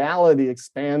in reality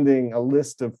expanding a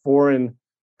list of foreign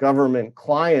government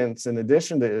clients in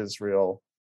addition to Israel.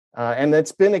 And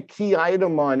that's been a key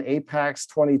item on AIPAC's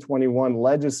 2021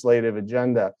 legislative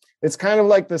agenda. It's kind of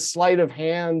like the sleight of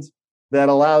hand that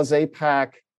allows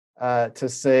AIPAC to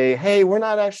say, hey, we're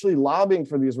not actually lobbying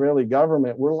for the Israeli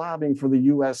government. We're lobbying for the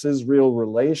U.S.-Israel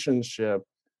relationship.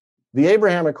 The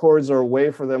Abraham Accords are a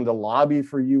way for them to lobby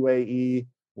for UAE,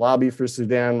 lobby for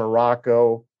Sudan,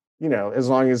 Morocco, as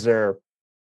long as they're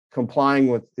complying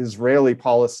with Israeli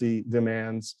policy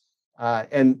demands,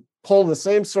 and pull the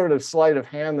same sort of sleight of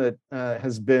hand that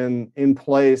has been in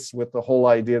place with the whole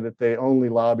idea that they only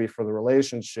lobby for the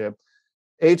relationship.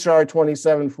 HR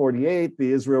 2748,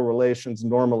 the Israel Relations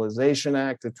Normalization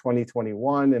Act of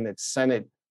 2021, and its Senate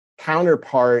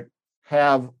counterpart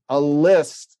have a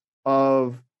list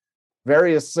of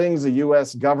various things the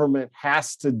US government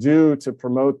has to do to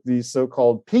promote these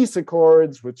so-called peace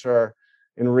accords, which are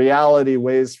in reality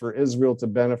ways for Israel to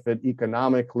benefit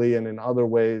economically and in other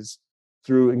ways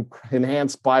through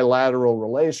enhanced bilateral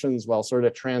relations while sort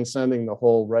of transcending the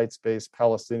whole rights-based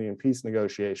Palestinian peace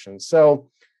negotiations. So,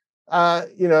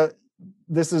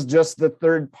 this is just the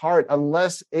third part.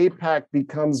 Unless AIPAC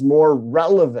becomes more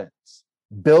relevant,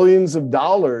 billions of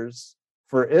dollars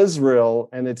for Israel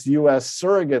and its US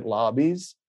surrogate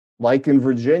lobbies, like in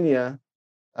Virginia,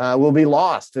 will be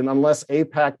lost. And unless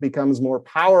AIPAC becomes more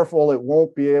powerful, it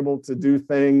won't be able to do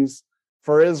things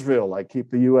for Israel, like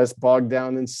keep the US bogged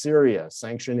down in Syria,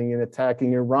 sanctioning and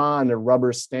attacking Iran, or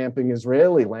rubber stamping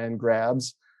Israeli land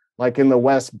grabs, like in the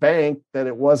West Bank, that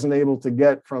it wasn't able to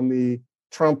get from the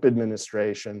Trump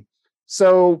administration.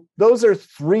 So those are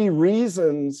three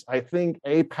reasons I think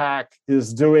AIPAC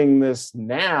is doing this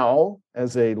now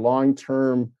as a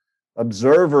long-term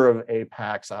observer of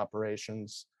AIPAC's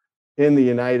operations in the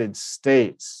United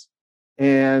States.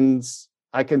 And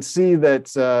I can see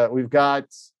that we've got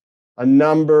a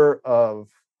number of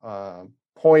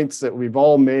points that we've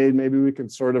all made. Maybe we can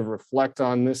sort of reflect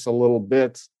on this a little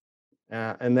bit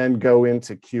and then go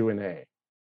into Q&A.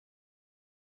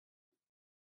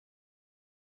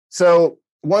 So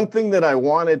one thing that I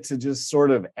wanted to just sort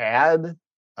of add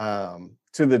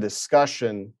to the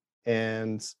discussion,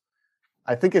 and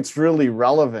I think it's really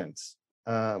relevant.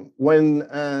 When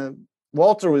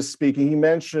Walter was speaking, he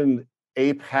mentioned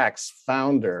AIPAC's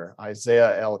founder,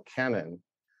 Isaiah Elkenin.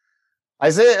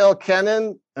 Isaiah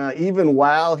Elkenin, even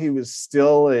while he was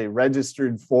still a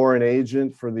registered foreign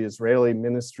agent for the Israeli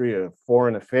Ministry of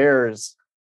Foreign Affairs,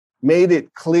 made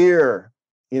it clear,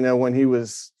 when he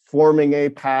was forming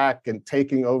AIPAC and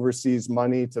taking overseas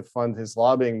money to fund his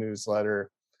lobbying newsletter,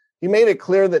 he made it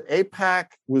clear that AIPAC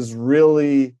was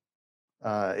really,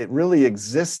 it really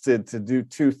existed to do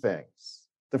two things.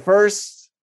 The first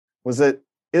was that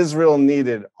Israel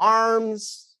needed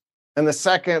arms, and the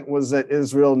second was that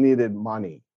Israel needed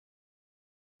money.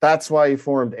 That's why he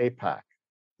formed AIPAC.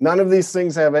 None of these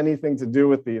things have anything to do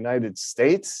with the United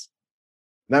States.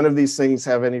 None of these things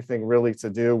have anything really to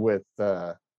do with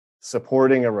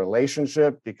supporting a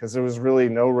relationship, because there was really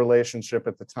no relationship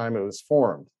at the time it was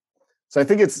formed. So I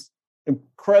think it's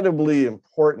incredibly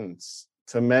important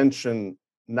to mention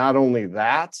not only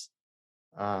that,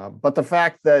 but the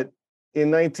fact that in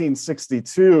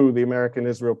 1962, the American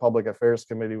Israel Public Affairs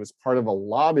Committee was part of a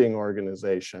lobbying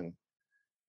organization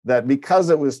that, because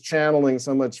it was channeling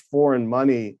so much foreign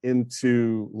money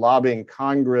into lobbying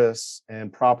Congress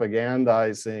and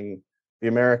propagandizing the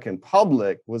American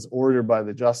public, was ordered by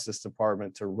the Justice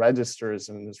Department to register as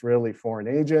an Israeli foreign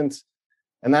agent.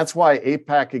 And that's why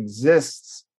AIPAC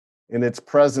exists in its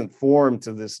present form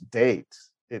to this date.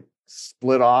 It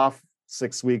split off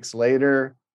 6 weeks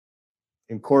later,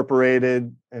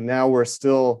 incorporated, and now we're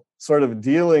still sort of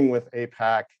dealing with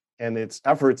AIPAC and its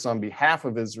efforts on behalf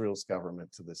of Israel's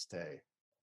government to this day.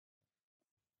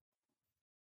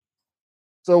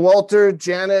 So Walter,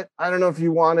 Janet, I don't know if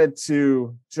you wanted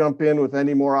to jump in with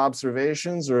any more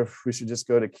observations, or if we should just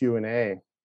go to Q&A.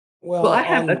 Well, I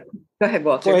have go ahead,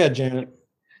 Walter. Go ahead, Janet.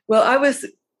 Well, I was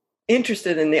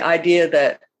interested in the idea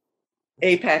that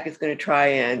AIPAC is going to try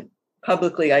and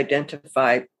publicly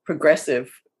identify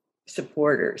progressive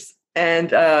supporters. And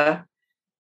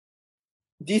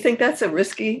do you think that's a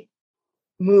risky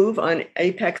move on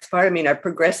AIPAC's part? I mean, are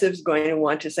progressives going to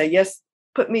want to say, yes,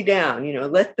 put me down,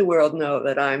 let the world know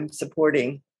that I'm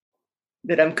supporting,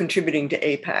 that I'm contributing to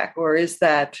AIPAC? Or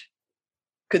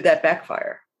could that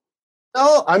backfire?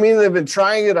 No, I mean, they've been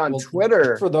trying it on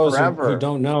Twitter for those forever. who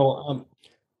don't know.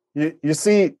 You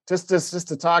see, just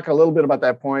to talk a little bit about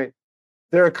that point,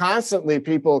 there are constantly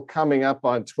people coming up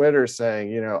on Twitter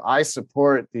saying, I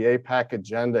support the AIPAC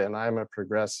agenda and I'm a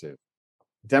progressive.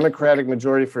 Democratic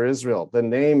Majority for Israel. The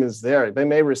name is there. They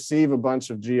may receive a bunch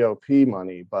of GOP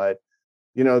money, but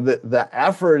the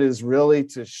effort is really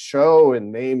to show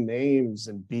and name names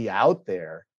and be out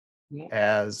there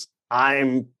as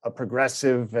I'm a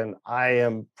progressive and I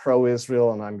am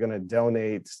pro-Israel and I'm going to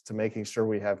donate to making sure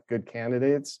we have good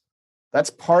candidates. That's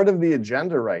part of the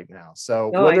agenda right now.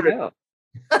 So I know.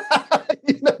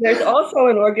 There's also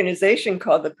an organization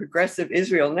called the Progressive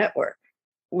Israel Network,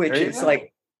 which is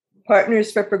like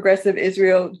Partners for Progressive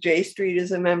Israel. J Street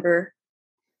is a member.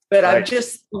 But I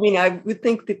would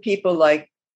think that people like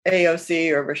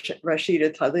AOC or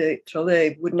Rashida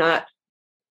Tlaib would not,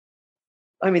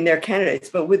 they're candidates,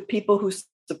 but would people who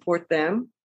support them?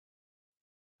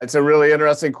 It's a really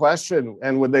interesting question.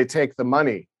 And would they take the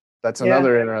money? That's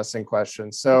another interesting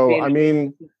question. So,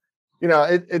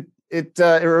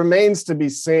 it remains to be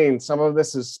seen. Some of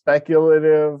this is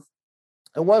speculative.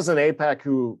 It wasn't AIPAC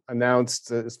who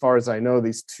announced, as far as I know,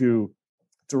 these two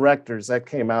directors. That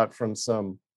came out from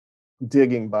some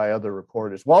digging by other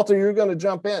reporters. Walter, you're going to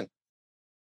jump in.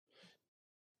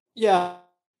 Yeah,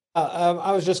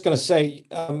 I was just going to say,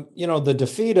 the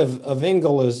defeat of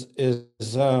Engel is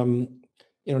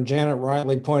Janet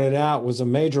rightly pointed out, was a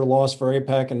major loss for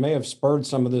AIPAC and may have spurred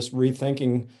some of this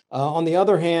rethinking. On the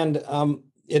other hand,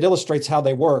 it illustrates how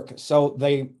they work. So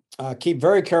they keep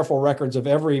very careful records of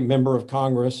every member of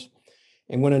Congress.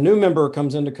 And when a new member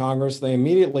comes into Congress, they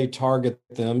immediately target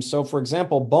them. So, for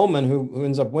example, Bowman, who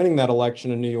ends up winning that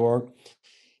election in New York,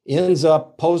 ends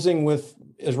up posing with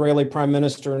Israeli Prime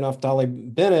Minister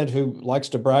Naftali Bennett, who likes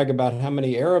to brag about how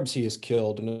many Arabs he has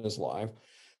killed in his life,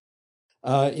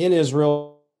 in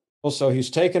Israel. So he's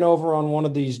taken over on one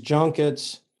of these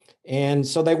junkets. And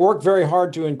so they work very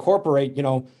hard to incorporate,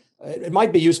 it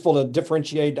might be useful to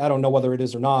differentiate. I don't know whether it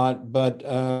is or not, but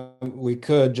we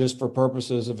could, just for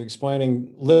purposes of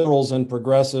explaining liberals and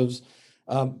progressives.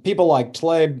 People like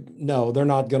Tlaib, no, they're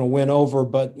not going to win over,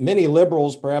 but many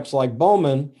liberals, perhaps like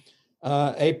Bowman,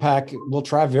 AIPAC will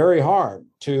try very hard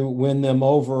to win them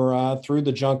over through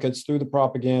the junkets, through the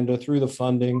propaganda, through the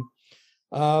funding.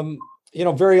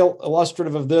 Very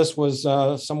illustrative of this was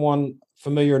someone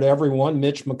familiar to everyone,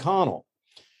 Mitch McConnell.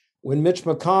 When Mitch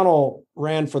McConnell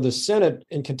ran for the Senate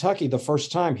in Kentucky the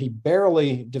first time, he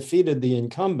barely defeated the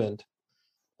incumbent.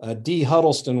 D.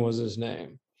 Huddleston was his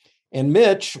name. And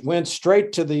Mitch went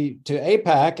straight to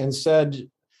AIPAC and said,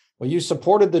 well, you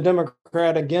supported the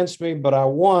Democrat against me, but I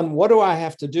won. What do I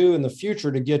have to do in the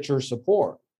future to get your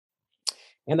support?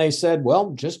 And they said, well,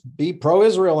 just be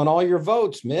pro-Israel in all your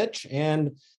votes, Mitch.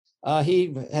 And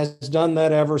he has done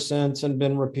that ever since and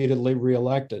been repeatedly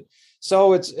reelected.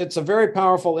 So it's a very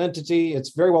powerful entity.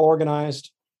 It's very well organized.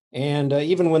 And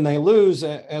even when they lose,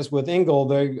 as with Engel,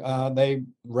 they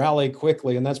rally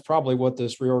quickly. And that's probably what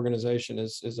this reorganization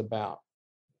is about.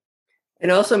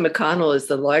 And also McConnell is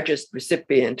the largest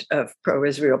recipient of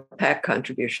pro-Israel PAC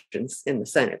contributions in the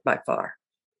Senate by far.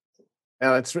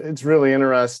 Now, it's really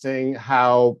interesting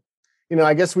how,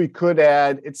 I guess we could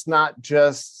add, it's not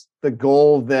just the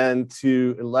goal then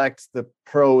to elect the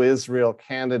pro-Israel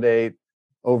candidate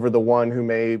over the one who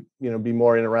may, be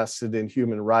more interested in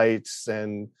human rights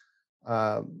and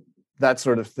that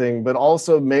sort of thing, but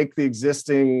also make the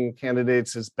existing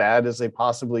candidates as bad as they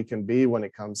possibly can be when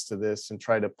it comes to this and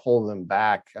try to pull them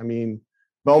back.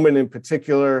 Bowman in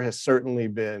particular has certainly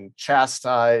been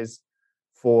chastised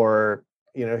for,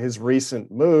 his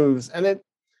recent moves, and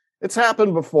it's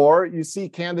happened before. You see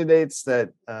candidates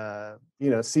that,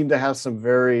 seem to have some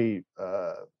very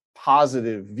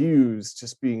positive views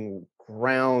just being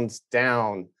ground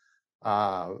down.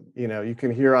 You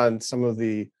can hear on some of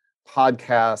the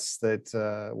podcasts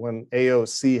that when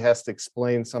AOC has to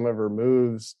explain some of her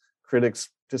moves, critics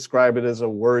describe it as a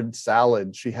word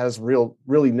salad. She has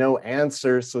really no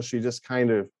answer, so she just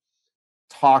kind of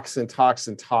talks and talks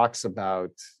and talks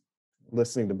about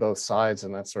listening to both sides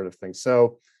and that sort of thing.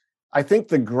 So I think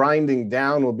the grinding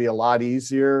down will be a lot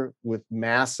easier with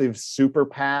massive super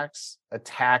PACs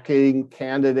attacking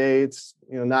candidates,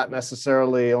 not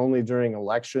necessarily only during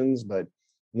elections, but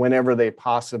whenever they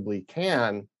possibly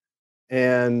can.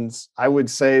 And I would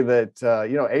say that,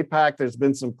 AIPAC, there's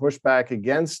been some pushback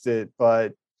against it,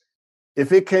 but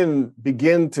if it can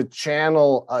begin to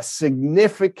channel a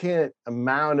significant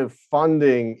amount of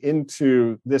funding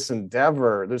into this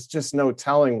endeavor, there's just no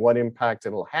telling what impact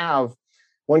it'll have.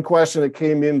 One question that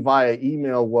came in via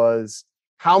email was,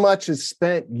 how much is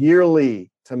spent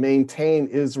yearly to maintain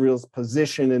Israel's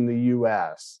position in the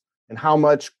US? And how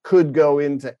much could go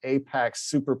into AIPAC,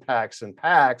 super PACs, and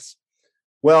PACs?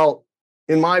 Well,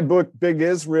 in my book, Big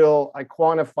Israel, I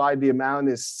quantified the amount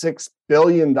as $6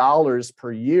 billion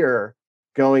per year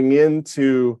going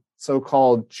into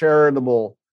so-called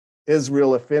charitable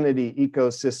Israel affinity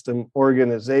ecosystem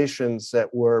organizations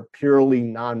that were purely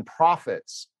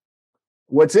nonprofits.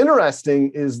 What's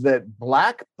interesting is that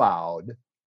Black Bowed,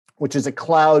 which is a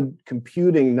cloud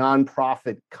computing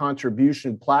nonprofit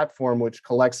contribution platform, which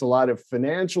collects a lot of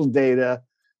financial data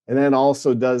and then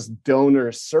also does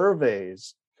donor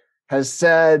surveys, has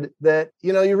said that,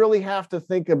 you really have to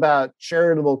think about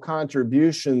charitable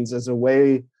contributions as a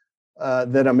way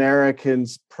that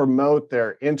Americans promote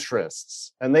their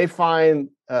interests. And they find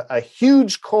a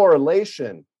huge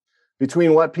correlation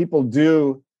between what people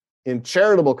do in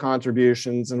charitable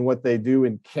contributions and what they do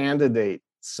in candidate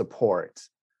support.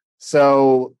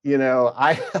 So,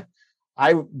 the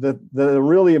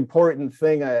really important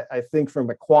thing I think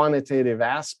from a quantitative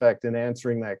aspect in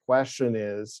answering that question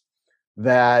is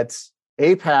that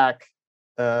AIPAC,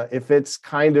 if it's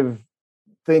kind of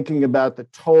thinking about the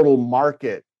total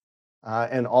market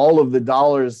and all of the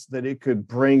dollars that it could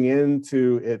bring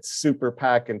into its super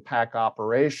PAC and PAC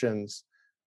operations,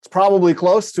 it's probably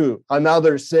close to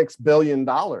another $6 billion.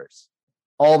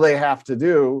 All they have to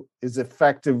do is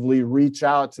effectively reach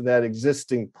out to that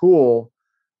existing pool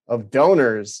of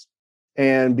donors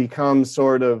and become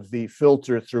sort of the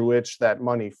filter through which that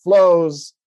money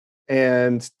flows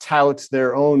and tout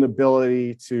their own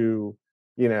ability to,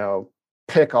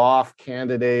 pick off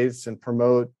candidates and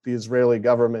promote the Israeli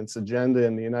government's agenda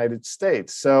in the United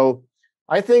States. So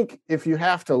I think if you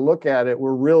have to look at it,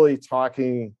 we're really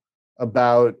talking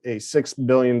about a $6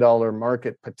 billion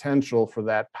market potential for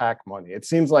that PAC money. It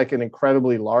seems like an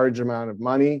incredibly large amount of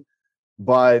money,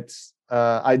 but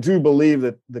I do believe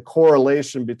that the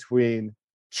correlation between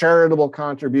charitable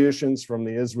contributions from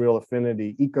the Israel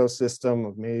Affinity ecosystem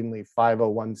of mainly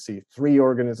 501c3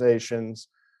 organizations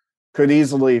could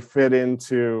easily fit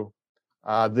into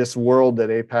this world that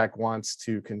AIPAC wants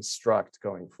to construct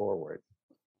going forward.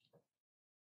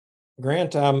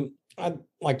 Grant, I'd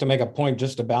like to make a point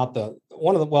just about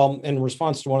in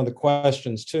response to one of the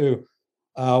questions too,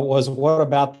 was what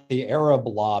about the Arab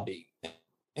lobby?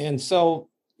 And so,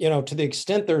 to the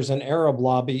extent there's an Arab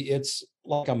lobby, it's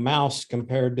like a mouse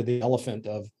compared to the elephant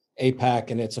of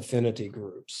AIPAC and its affinity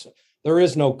groups. There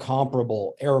is no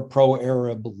comparable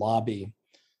pro-Arab lobby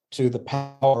to the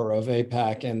power of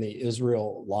AIPAC and the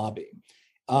Israel lobby.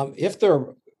 If there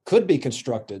could be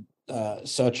constructed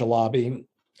such a lobby,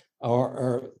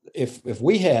 or if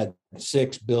we had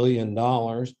 $6 billion,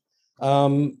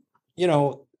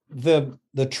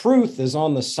 the truth is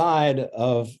on the side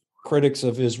of critics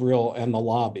of Israel and the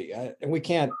lobby. And we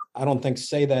can't, I don't think,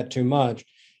 say that too much.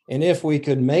 And if we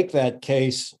could make that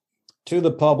case to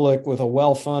the public with a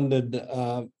well-funded,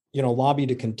 lobby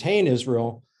to contain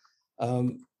Israel,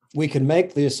 we can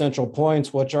make the essential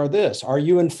points, which are this: are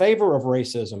you in favor of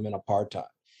racism and apartheid?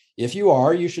 If you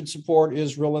are, you should support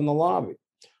Israel and the lobby.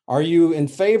 Are you in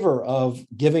favor of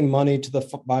giving money to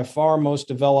the by far most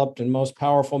developed and most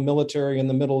powerful military in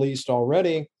the Middle East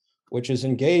already, which is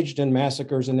engaged in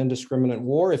massacres and indiscriminate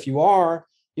war? If you are,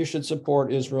 you should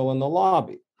support Israel and the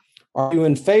lobby. Are you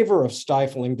in favor of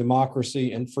stifling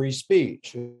democracy and free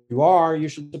speech? If you are, you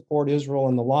should support Israel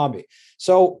and the lobby.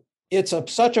 So it's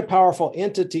such a powerful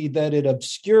entity that it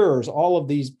obscures all of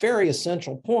these very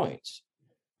essential points.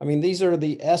 I mean, these are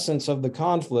the essence of the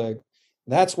conflict.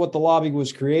 That's what the lobby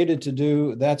was created to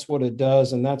do. That's what it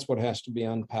does. And that's what has to be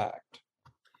unpacked.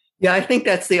 Yeah, I think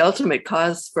that's the ultimate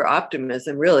cause for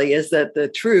optimism, really, is that the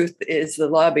truth is the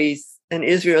lobby's and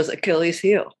Israel's Achilles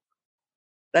heel.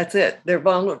 That's it. They're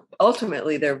vulnerable.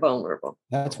 Ultimately, they're vulnerable.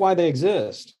 That's why they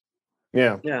exist.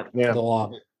 Yeah. The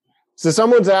lobby. So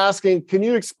someone's asking, can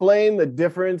you explain the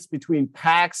difference between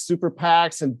PACs, super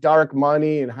PACs, and dark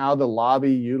money and how the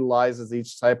lobby utilizes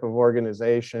each type of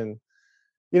organization?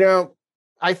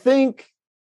 I think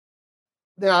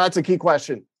that's a key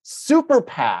question. Super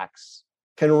PACs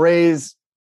can raise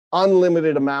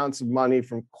unlimited amounts of money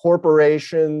from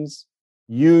corporations,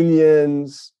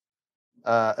 unions,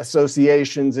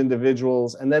 associations,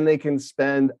 individuals, and then they can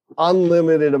spend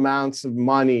unlimited amounts of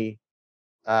money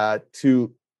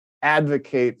to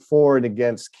advocate for and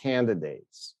against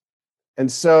candidates.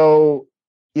 And so,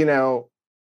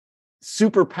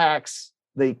 super PACs,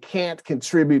 they can't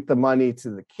contribute the money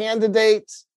to the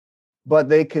candidates, but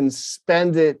they can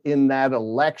spend it in that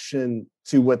election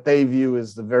to what they view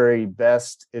as the very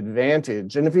best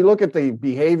advantage. And if you look at the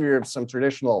behavior of some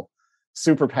traditional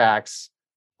super PACs,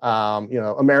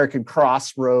 American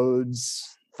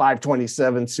Crossroads,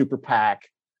 527 super PAC,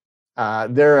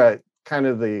 they're a kind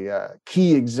of the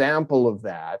key example of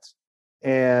that.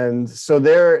 And so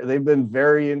they've been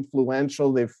very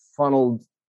influential. They've funneled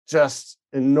just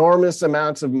enormous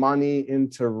amounts of money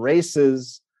into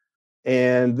races.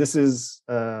 And this is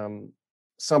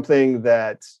something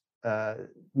that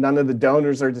none of the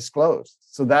donors are disclosed.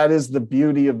 So that is the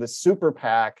beauty of the super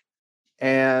PAC.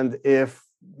 And if,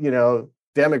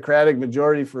 Democratic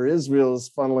majority for Israel is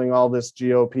funneling all this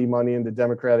GOP money into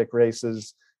Democratic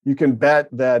races, you can bet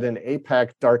that an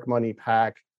AIPAC dark money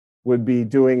PAC would be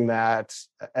doing that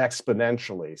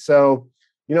exponentially. So,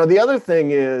 the other thing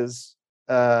is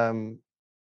when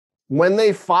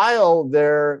they file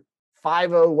their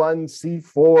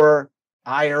 501c4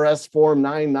 IRS Form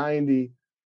 990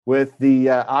 with the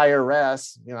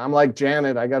IRS, I'm like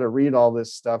Janet, I got to read all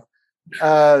this stuff.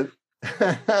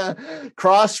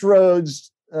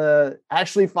 Crossroads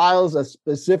actually files a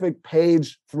specific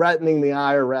page threatening the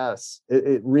IRS.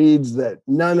 It reads that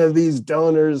none of these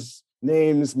donors'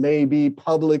 names may be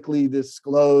publicly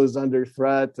disclosed under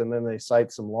threat, and then they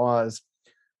cite some laws.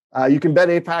 You can bet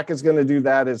AIPAC is going to do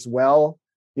that as well.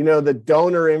 The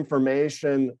donor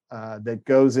information that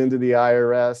goes into the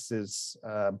IRS is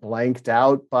blanked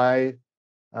out by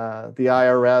the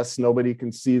IRS. Nobody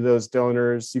can see those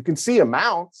donors. You can see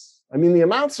amounts. I mean, the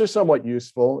amounts are somewhat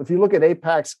useful. If you look at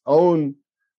AIPAC's own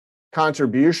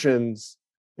contributions,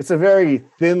 it's a very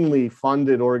thinly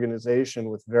funded organization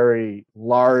with very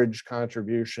large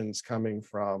contributions coming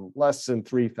from less than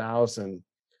 3,000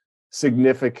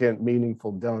 significant,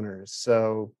 meaningful donors.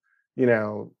 So,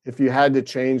 if you had to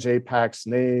change AIPAC's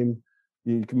name,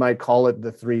 you might call it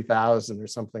the 3,000 or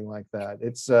something like that.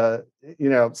 It's, but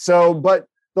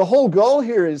the whole goal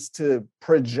here is to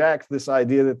project this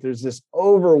idea that there's this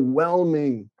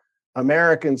overwhelming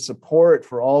American support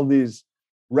for all these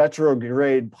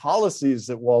retrograde policies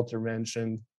that Walter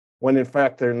mentioned, when in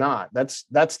fact they're not. That's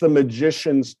the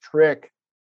magician's trick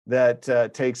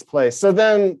that takes place. So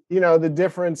then, the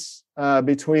difference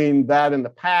between that and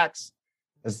the PACs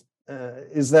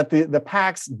is that the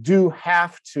PACs do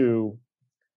have to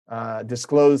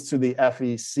disclose to the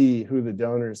FEC who the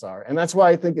donors are. And that's why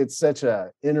I think it's such an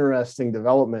interesting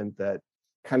development that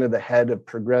kind of the head of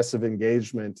progressive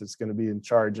engagement is going to be in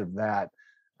charge of that.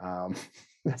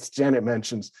 As Janet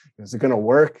mentions, is it going to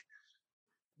work?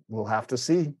 We'll have to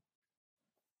see.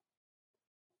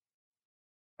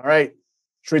 All right.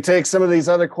 Should we take some of these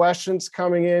other questions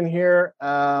coming in here?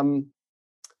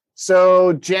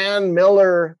 So Jan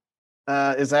Miller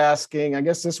is asking, I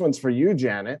guess this one's for you,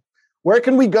 Janet. Where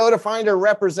can we go to find our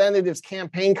representatives'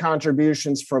 campaign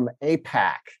contributions from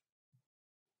AIPAC?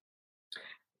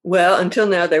 Well, until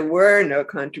now, there were no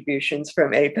contributions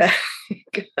from AIPAC.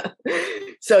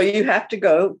 So you have to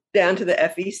go down to the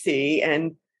FEC,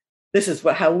 and this is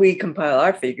how we compile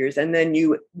our figures. And then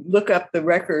you look up the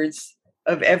records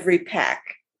of every PAC,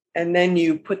 and then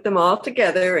you put them all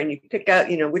together and you pick out,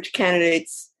 which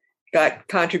candidates got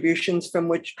contributions from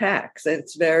which PACs.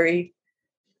 It's very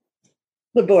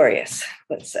laborious,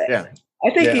 let's say. Yeah.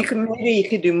 I think you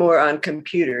could do more on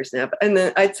computers now. And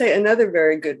then I'd say another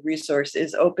very good resource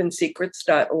is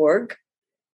opensecrets.org,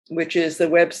 which is the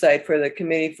website for the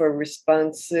Committee for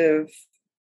Responsive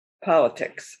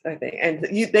Politics, I think. And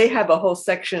they have a whole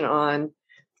section on,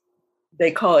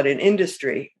 they call it an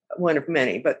industry, one of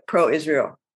many, but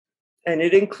pro-Israel. And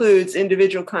it includes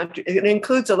it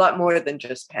includes a lot more than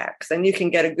just PACs. And you can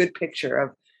get a good picture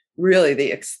of really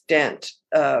the extent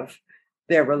of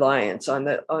their reliance on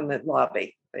the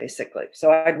lobby, basically.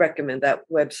 So I'd recommend that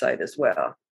website as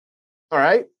well. All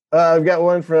right. I've got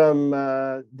one from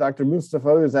Dr.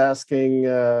 Mustafa, who's asking,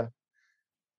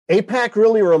 AIPAC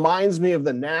really reminds me of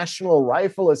the National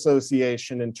Rifle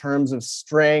Association in terms of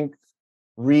strength,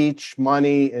 reach,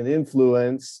 money, and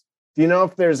influence. Do you know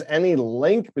if there's any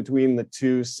link between the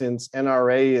two, since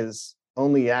NRA is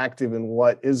only active in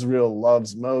what Israel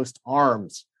loves most,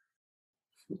 arms?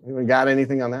 Anyone got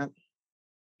anything on that?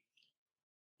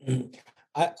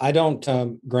 I don't,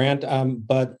 Grant,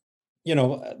 but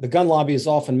the gun lobby is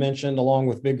often mentioned along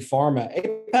with Big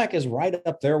Pharma. AIPAC is right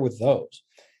up there with those.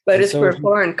 But and it's for a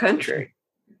foreign country.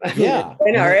 Yeah.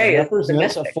 NRA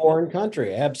represents a foreign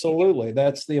country. Absolutely.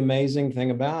 That's the amazing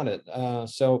thing about it. And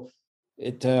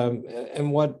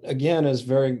what again is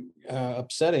very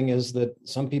upsetting is that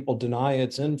some people deny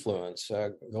its influence.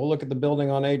 Go look at the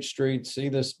building on H Street, see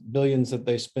this billions that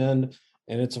they spend,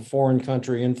 and it's a foreign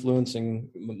country influencing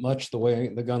much the way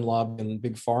the gun lobby and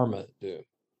Big Pharma do.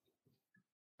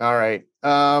 All right.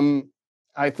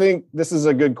 I think this is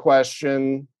a good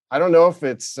question. I don't know if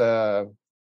it's for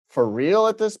real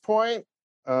at this point.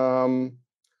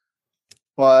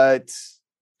 But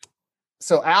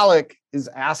so Alec is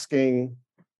asking,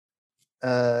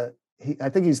 I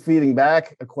think he's feeding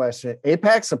back a question.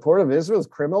 AIPAC's support of Israel is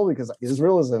criminal because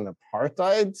Israel is an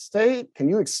apartheid state. Can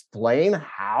you explain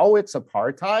how it's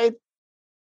apartheid?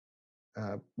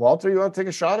 Walter, you want to take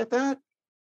a shot at that?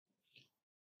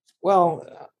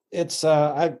 Well, it's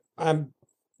I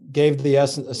gave the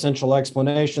essential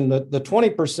explanation that the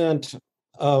 20%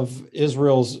 of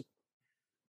Israel's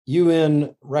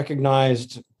UN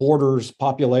recognized borders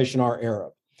population are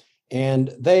Arab,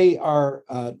 and they are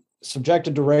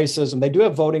subjected to racism. They do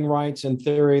have voting rights in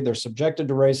theory. They're subjected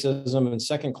to racism and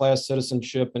second-class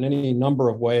citizenship in any number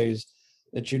of ways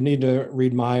that you need to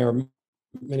read my or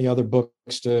many other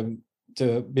books to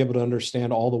be able to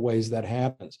understand all the ways that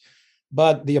happens.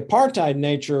 But the apartheid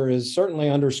nature is certainly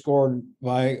underscored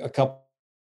by a couple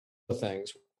of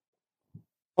things.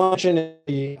 Much in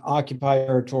the occupied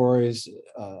territories,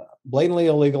 blatantly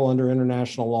illegal under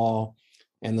international law,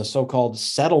 and the so-called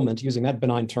settlement, using that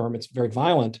benign term, it's very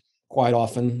violent quite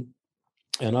often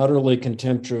and utterly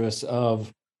contemptuous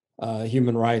of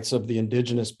human rights of the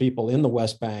indigenous people in the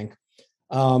West Bank.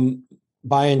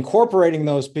 By incorporating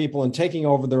those people and taking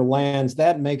over their lands,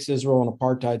 that makes Israel an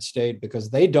apartheid state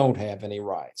because they don't have any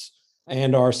rights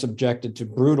and are subjected to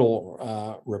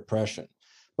brutal repression.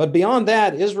 But beyond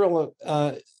that, Israel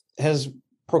has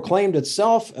proclaimed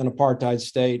itself an apartheid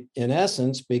state in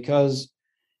essence because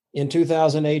in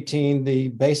 2018, the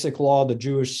basic law, the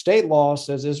Jewish state law,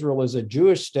 says Israel is a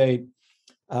Jewish state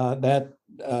that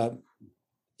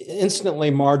instantly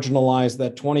marginalized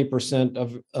that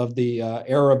 20% of the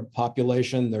Arab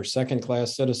population, their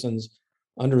second-class citizens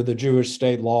under the Jewish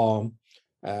state law,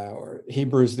 or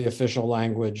Hebrew is the official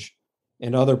language,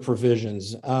 and other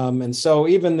provisions. And so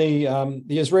even the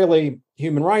Israeli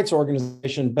human rights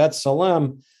organization, Bet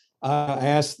Salem,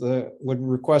 would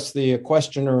request the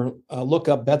questioner look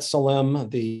up Bet Salem,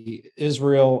 the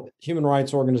Israel human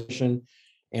rights organization,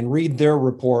 and read their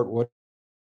report,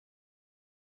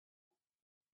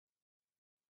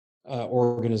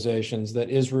 organizations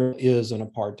that Israel is an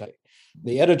apartheid.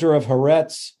 The editor of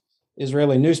Haaretz,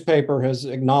 Israeli newspaper, has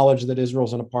acknowledged that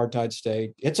Israel's an apartheid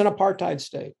state. It's an apartheid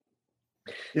state.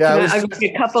 Yeah, I'll make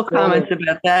a couple comments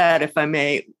about that, if I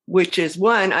may, which is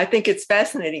one, I think it's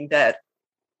fascinating that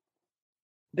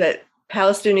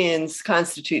Palestinians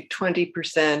constitute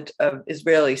 20% of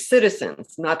Israeli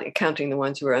citizens, not counting the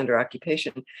ones who are under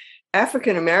occupation.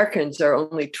 African Americans are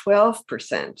only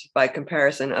 12% by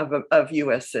comparison of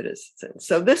US citizens.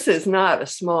 So this is not a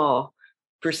small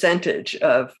percentage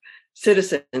of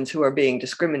citizens who are being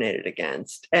discriminated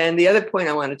against. And the other point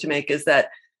I wanted to make is that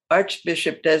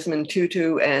Archbishop Desmond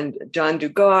Tutu and John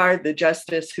Dugard, the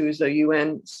justice who's a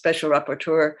UN special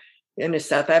rapporteur and is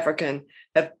South African,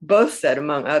 have both said,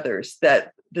 among others,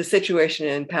 that the situation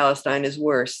in Palestine is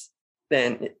worse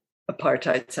than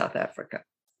apartheid South Africa.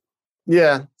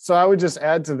 Yeah, so I would just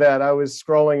add to that. I was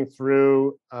scrolling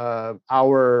through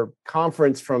our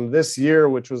conference from this year,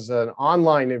 which was an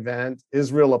online event,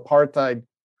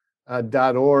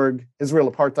 IsraelApartheid.org,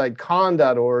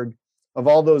 IsraelApartheidCon.org, of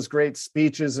all those great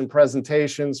speeches and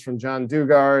presentations from John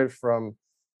Dugard, from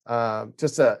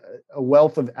just a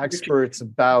wealth of experts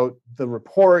about the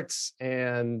reports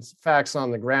and facts on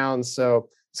the ground. So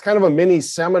it's kind of a mini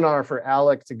seminar for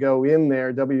Alec to go in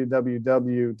there,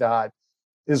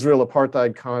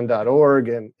 www.IsraelApartheidCon.org,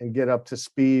 and get up to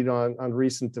speed on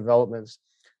recent developments.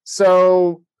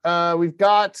 So we've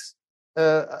got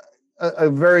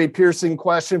a very piercing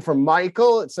question from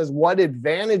Michael. It says, what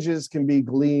advantages can be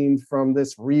gleaned from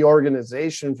this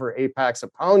reorganization for AIPAC's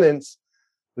opponents?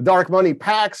 The dark money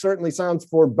pact certainly sounds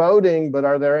foreboding, but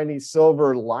are there any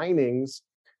silver linings?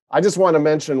 I just want to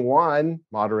mention one,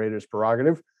 moderator's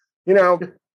prerogative. You know,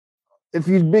 if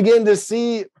you begin to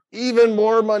see even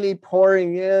more money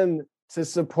pouring in to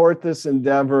support this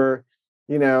endeavor,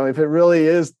 you know, if it really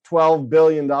is $12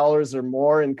 billion or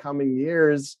more in coming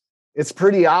years, it's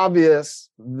pretty obvious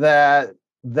that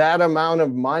that amount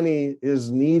of money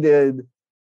is needed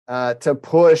to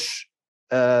push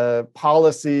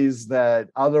policies that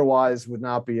otherwise would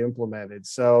not be implemented.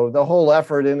 So the whole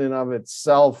effort in and of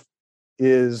itself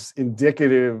is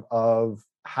indicative of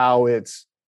how it's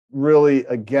really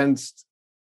against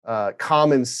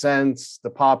common sense, the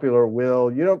popular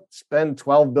will. You don't spend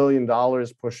 $12 billion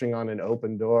pushing on an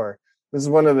open door. This is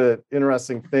one of the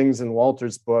interesting things in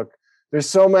Walter's book. There's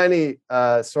so many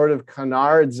sort of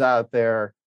canards out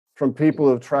there from people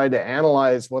who have tried to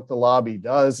analyze what the lobby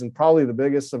does. And probably the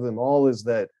biggest of them all is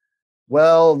that,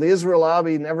 well, the Israel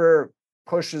lobby never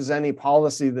pushes any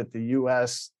policy that the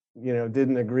US, you know,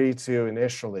 didn't agree to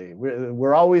initially.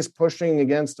 We're always pushing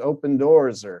against open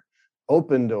doors or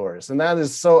open doors. And that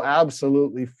is so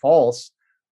absolutely false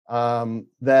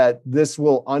that this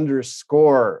will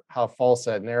underscore how false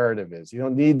that narrative is. You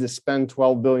don't need to spend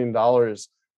 $12 billion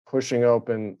pushing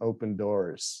open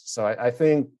doors. So I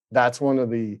think that's one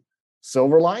of the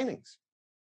silver linings.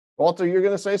 Walter, you're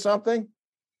going to say something?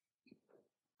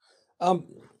 I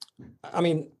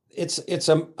mean, it's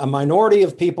a minority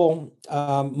of people,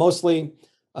 mostly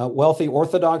wealthy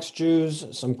Orthodox Jews,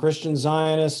 some Christian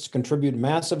Zionists contribute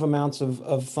massive amounts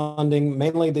of funding,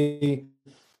 mainly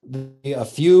a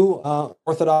few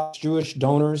Orthodox Jewish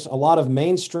donors. A lot of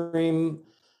mainstream,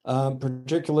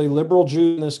 particularly liberal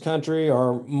Jews in this country,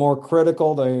 are more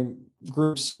critical.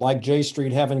 Groups like J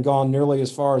Street haven't gone nearly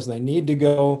as far as they need to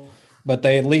go, but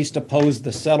they at least oppose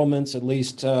the settlements, at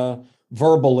least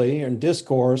verbally and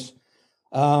discourse.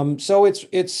 So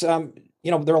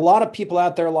there are a lot of people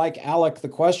out there like Alec, the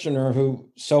questioner,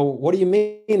 so what do you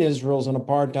mean Israel's an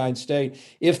apartheid state?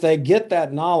 If they get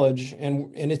that knowledge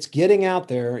and it's getting out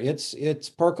there, it's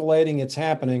percolating, it's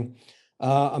happening,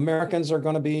 Americans are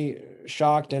going to be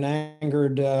shocked and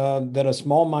angered that a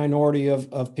small minority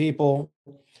of people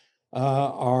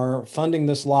are funding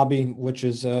this lobby, which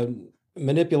is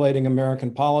manipulating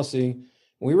American policy.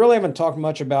 We really haven't talked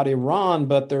much about Iran,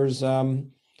 but there's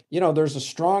a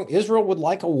strong, Israel would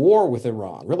like a war with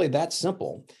Iran, really that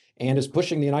simple, and is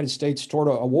pushing the United States toward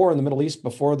a war in the Middle East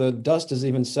before the dust is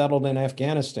even settled in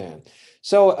Afghanistan.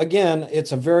 So again,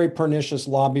 it's a very pernicious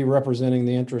lobby representing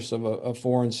the interests of a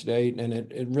foreign state, and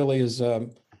it really is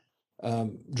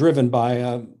driven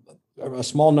by a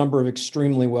small number of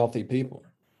extremely wealthy people.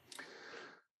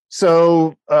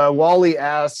 So Wally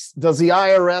asks, does the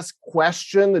IRS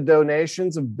question the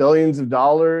donations of billions of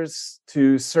dollars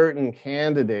to certain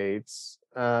candidates?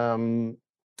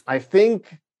 I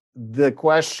think the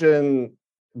question,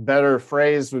 better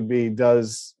phrased, would be,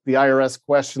 does the IRS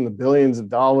question the billions of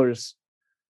dollars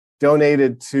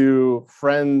donated to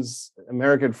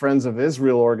American Friends of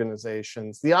Israel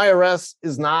organizations? The IRS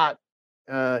is not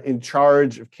in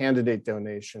charge of candidate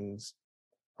donations.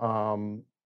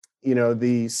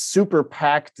 The super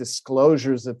PAC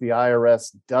disclosures that the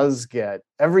IRS does get,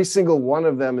 every single one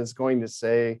of them is going to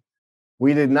say,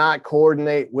 we did not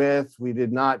coordinate with, we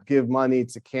did not give money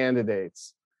to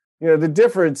candidates. The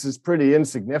difference is pretty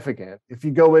insignificant. If you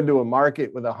go into a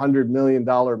market with $100 million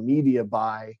media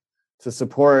buy to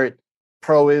support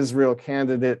pro-Israel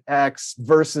candidate X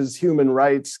versus human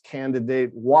rights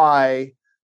candidate Y,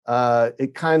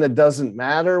 it kind of doesn't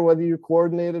matter whether you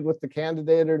coordinated with the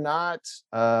candidate or not.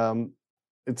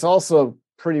 It's also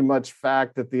pretty much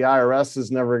fact that the IRS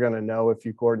is never going to know if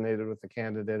you coordinated with the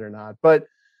candidate or not. But,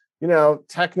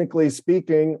 technically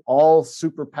speaking, all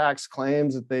super PACs claim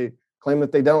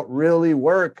that they don't really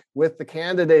work with the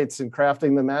candidates in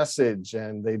crafting the message,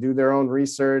 and they do their own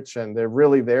research, and they're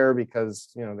really there because,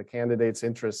 the candidate's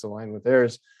interests align with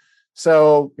theirs.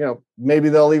 So, maybe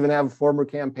they'll even have former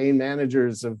campaign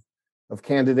managers of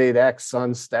candidate X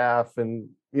on staff. And,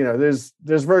 there's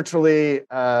virtually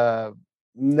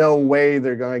no way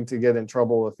they're going to get in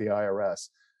trouble with the IRS.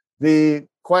 The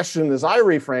question, as I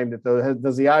reframed it, though,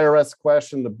 does the IRS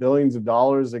question the billions of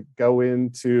dollars that go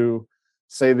into,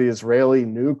 say, the Israeli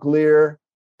nuclear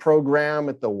program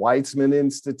at the Weizmann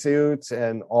Institute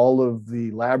and all of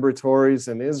the laboratories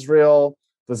in Israel?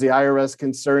 Does the IRS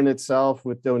concern itself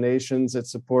with donations that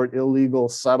support illegal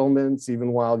settlements,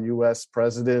 even while U.S.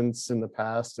 presidents in the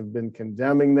past have been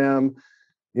condemning them?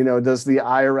 Does the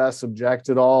IRS object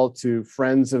at all to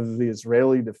Friends of the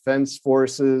Israeli Defense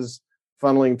Forces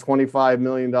funneling $25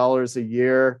 million a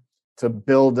year to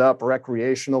build up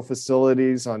recreational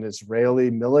facilities on Israeli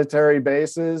military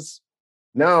bases?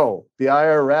 No, the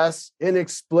IRS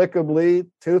inexplicably,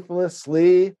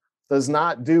 toothlessly, does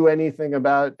not do anything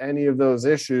about any of those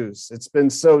issues. It's been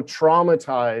so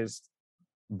traumatized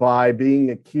by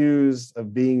being accused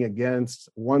of being against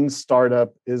one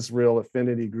startup Israel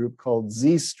affinity group called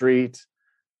Z Street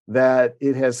that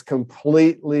it has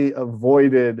completely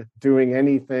avoided doing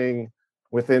anything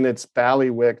within its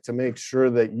bailiwick to make sure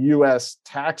that U.S.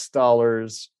 tax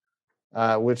dollars,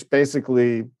 which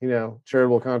basically,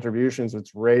 charitable contributions,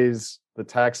 which raise the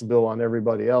tax bill on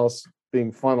everybody else,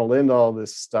 being funneled into all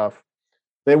this stuff,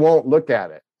 they won't look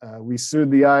at it. We sued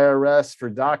the IRS for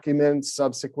documents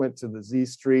subsequent to the Z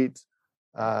Street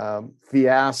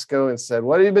fiasco and said,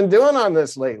 what have you been doing on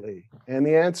this lately? And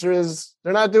the answer is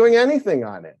they're not doing anything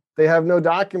on it. They have no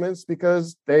documents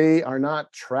because they are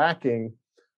not tracking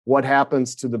what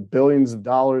happens to the billions of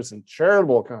dollars in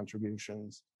charitable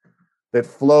contributions that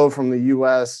flow from the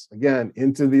U.S., again,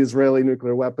 into the Israeli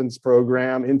nuclear weapons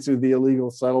program, into the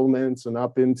illegal settlements, and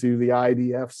up into the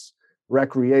IDF's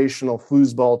recreational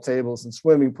foosball tables and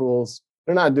swimming pools.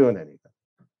 They're not doing anything.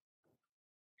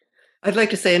 I'd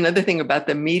like to say another thing about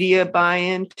the media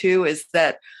buy-in, too, is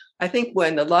that I think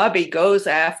when the lobby goes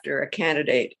after a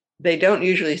candidate, they don't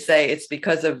usually say it's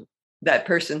because of that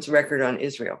person's record on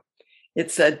Israel.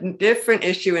 It's a different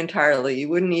issue entirely. You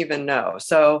wouldn't even know.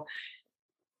 So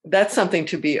that's something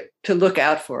to look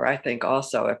out for, I think,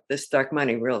 also, if this dark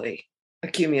money really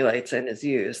accumulates and is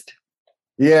used.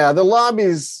 Yeah, the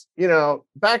lobbies,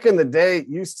 back in the day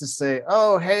used to say,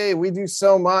 oh, hey, we do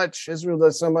so much. Israel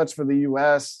does so much for the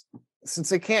US. Since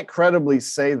they can't credibly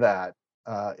say that,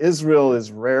 Israel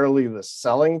is rarely the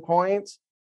selling point.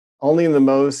 Only in the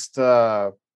most,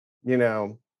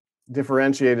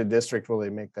 differentiated district will they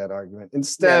make that argument.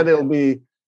 Instead, it'll be,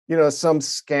 some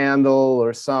scandal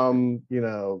or some,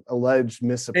 alleged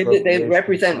misappropriation. They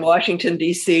represent Washington,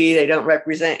 D.C. They don't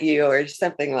represent you or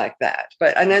something like that.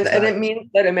 And it means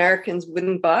that Americans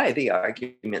wouldn't buy the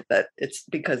argument that it's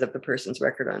because of the person's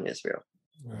record on Israel.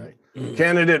 Right.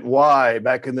 Candidate Y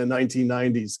back in the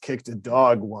 1990s kicked a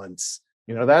dog once.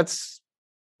 That's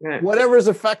right. Whatever's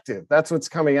effective. That's what's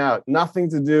coming out. Nothing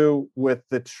to do with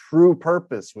the true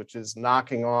purpose, which is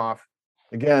knocking off,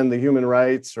 again, the human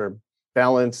rights or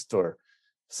balanced or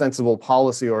sensible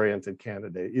policy-oriented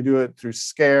candidate. You do it through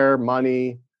scare,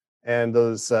 money, and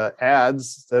those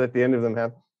ads that at the end of them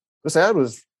have, this ad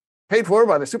was paid for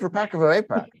by the super PAC of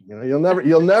AIPAC. You'll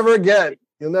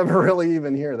never really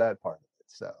even hear that part of it.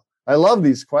 So I love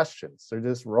these questions. They're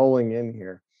just rolling in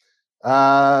here.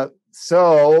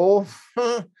 So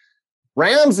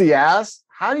Ramsey asks,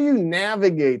 how do you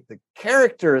navigate the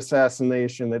character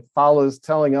assassination that follows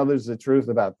telling others the truth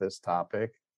about this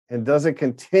topic? And does it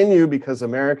continue because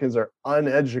Americans are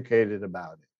uneducated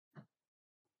about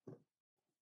it?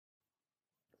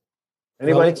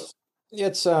 Anybody?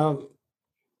 Well,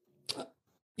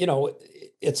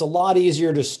 it's a lot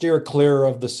easier to steer clear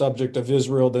of the subject of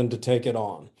Israel than to take it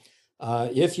on.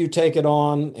 If you take it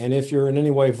on and if you're in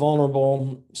any way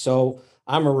vulnerable, so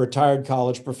I'm a retired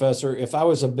college professor. If I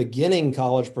was a beginning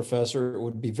college professor, it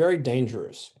would be very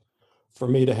dangerous for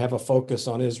me to have a focus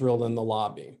on Israel in the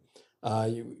lobby.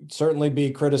 You certainly be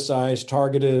criticized,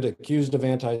 targeted, accused of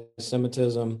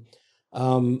anti-Semitism.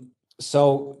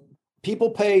 So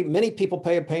many people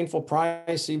pay a painful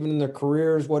price, even in their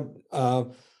careers. What,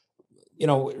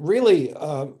 really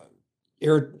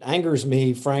angers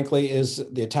me, frankly, is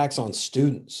the attacks on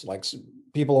students, like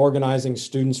people organizing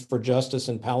Students for Justice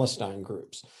in Palestine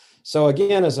groups. So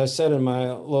again, as I said in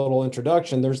my little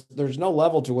introduction, there's no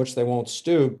level to which they won't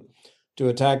stoop to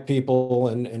attack people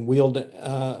and wield,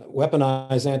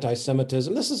 weaponize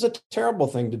anti-Semitism. This is a terrible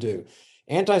thing to do.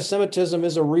 Anti-Semitism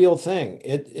is a real thing.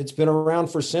 It's been around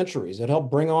for centuries. It helped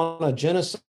bring on a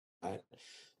genocide.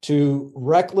 To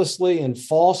recklessly and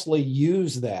falsely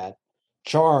use that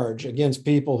charge against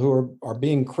people who are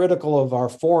being critical of our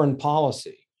foreign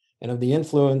policy and of the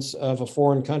influence of a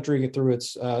foreign country through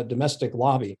its domestic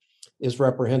lobby is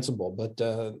reprehensible. But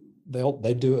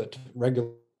they do it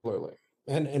regularly.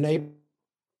 And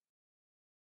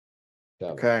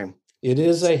okay. It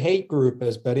is a hate group,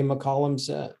 as Betty McCollum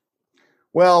said.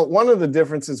 Well, one of the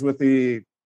differences with the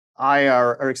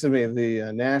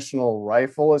the National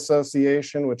Rifle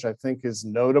Association, which I think is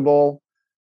notable,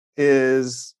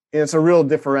 is it's a real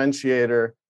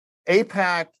differentiator.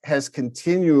 AIPAC has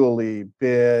continually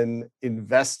been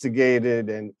investigated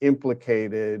and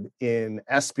implicated in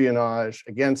espionage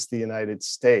against the United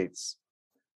States.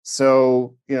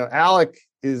 So, Alec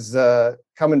is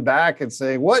coming back and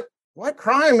saying, what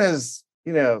crime has,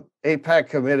 AIPAC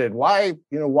committed? Why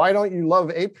don't you love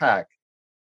AIPAC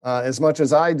as much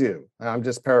as I do? I'm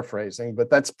just paraphrasing, but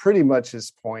that's pretty much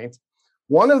his point.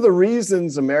 One of the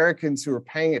reasons Americans who are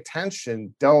paying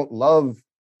attention don't love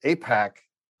AIPAC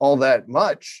all that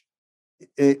much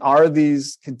are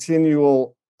these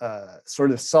continual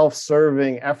sort of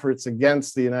self-serving efforts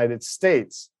against the United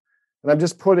States. And I'm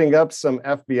just putting up some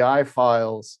FBI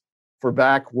files for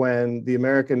back when the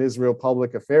American Israel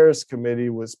Public Affairs Committee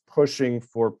was pushing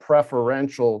for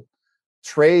preferential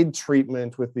trade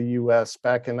treatment with the US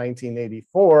back in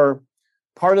 1984.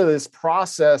 Part of this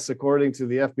process, according to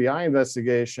the FBI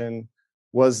investigation,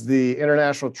 was the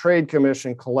International Trade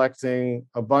Commission collecting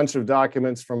a bunch of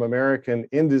documents from American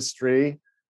industry.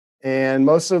 And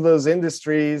most of those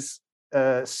industries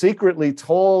secretly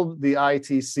told the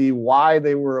ITC why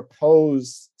they were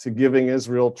opposed to giving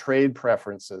Israel trade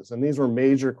preferences. And these were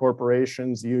major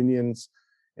corporations, unions,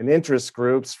 and interest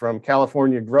groups, from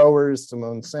California growers to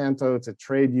Monsanto to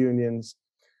trade unions.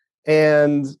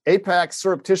 And AIPAC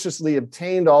surreptitiously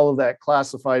obtained all of that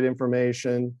classified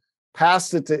information,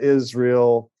 passed it to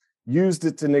Israel, used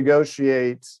it to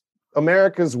negotiate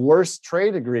America's worst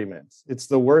trade agreement. It's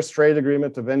the worst trade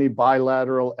agreement of any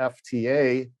bilateral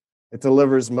FTA. It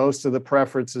delivers most of the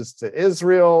preferences to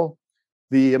Israel.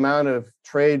 The amount of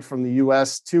trade from the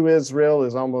US to Israel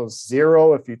is almost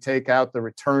zero if you take out the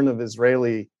return of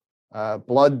Israeli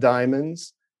blood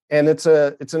diamonds. And it's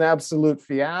an absolute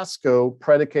fiasco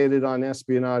predicated on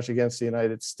espionage against the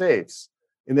United States.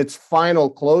 In its final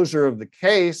closure of the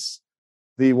case,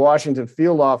 the Washington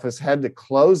field office had to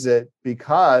close it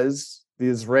because the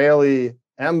Israeli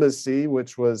embassy,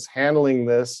 which was handling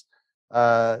this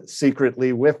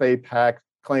secretly with AIPAC,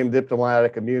 claimed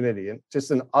diplomatic immunity. And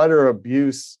just an utter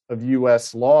abuse of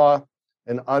U.S. law,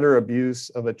 an utter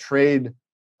abuse of a trade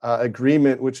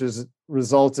agreement, which has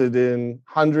resulted in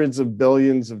hundreds of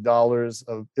billions of dollars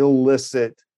of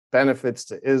illicit benefits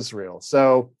to Israel.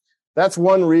 So that's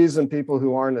one reason people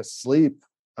who aren't asleep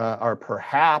are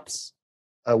perhaps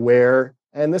aware.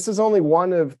 And this is only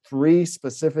one of 3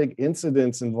 specific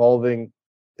incidents involving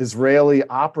Israeli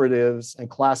operatives and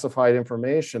classified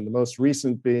information, the most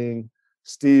recent being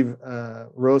Steve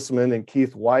Roseman and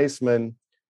Keith Weissman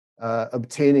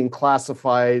obtaining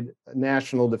classified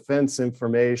national defense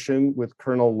information with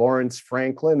Colonel Lawrence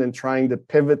Franklin and trying to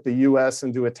pivot the U.S.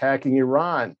 into attacking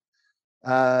Iran.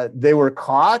 They were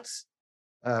caught.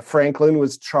 Franklin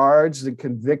was charged and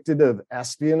convicted of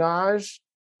espionage.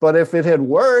 But if it had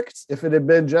worked, if it had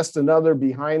been just another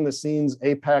behind-the-scenes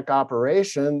AIPAC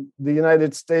operation, the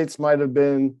United States might have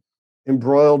been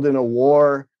embroiled in a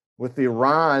war with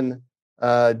Iran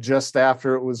just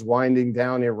after it was winding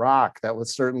down Iraq. That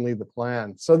was certainly the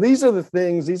plan. So these are the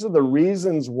things, these are the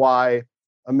reasons why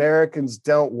Americans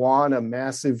don't want a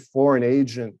massive foreign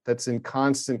agent that's in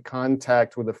constant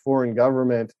contact with a foreign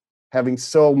government having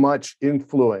so much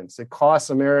influence. It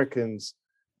costs Americans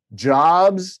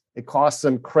jobs, it costs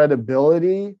them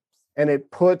credibility, and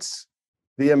it puts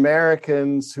the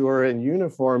Americans who are in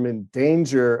uniform in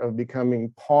danger of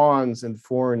becoming pawns in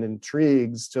foreign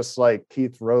intrigues, just like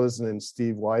Keith Rosen and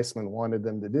Steve Weissman wanted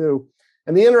them to do.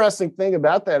 And the interesting thing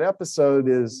about that episode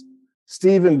is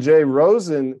Stephen J.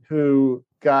 Rosen, who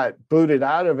got booted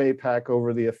out of AIPAC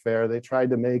over the affair, they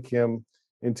tried to make him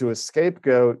into a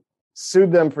scapegoat,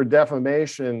 sued them for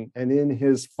defamation, and in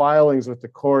his filings with the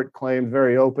court claimed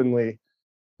very openly,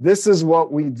 this is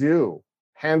what we do.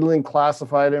 Handling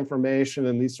classified information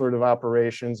and these sort of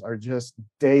operations are just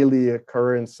daily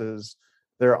occurrences.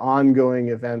 They're ongoing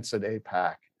events at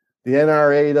AIPAC. The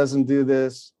NRA doesn't do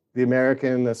this. The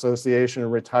American Association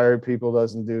of Retired People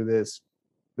doesn't do this.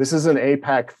 This is an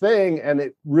AIPAC thing, and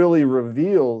it really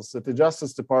reveals that the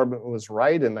Justice Department was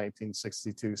right in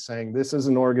 1962, saying this is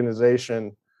an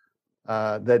organization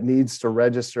that needs to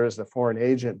register as a foreign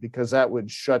agent because that would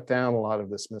shut down a lot of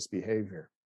this misbehavior.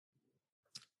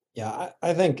 Yeah,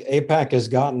 I think AIPAC has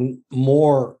gotten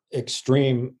more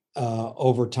extreme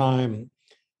over time.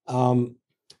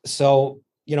 So,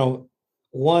 you know,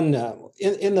 one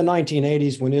in the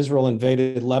 1980s, when Israel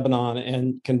invaded Lebanon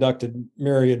and conducted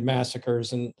myriad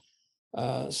massacres and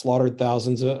slaughtered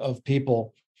thousands of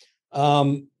people,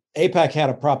 AIPAC had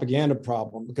a propaganda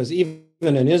problem because even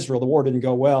in Israel, the war didn't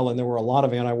go well, and there were a lot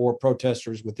of anti-war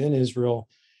protesters within Israel.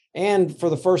 And for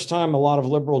the first time, a lot of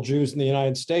liberal Jews in the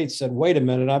United States said, wait a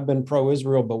minute, I've been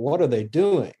pro-Israel, but what are they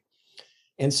doing?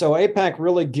 And so AIPAC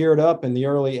really geared up in the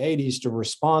early 80s to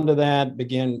respond to that,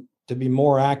 began to be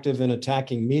more active in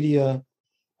attacking media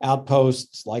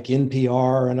outposts like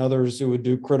NPR and others who would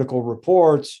do critical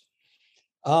reports.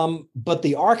 But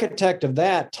the architect of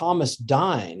that, Thomas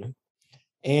Dine,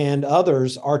 and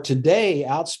others are today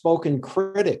outspoken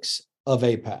critics of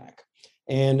AIPAC.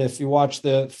 And if you watch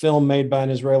the film made by an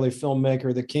Israeli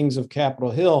filmmaker, The Kings of Capitol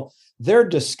Hill, they're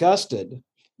disgusted.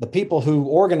 The people who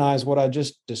organize what I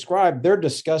just described, they're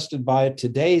disgusted by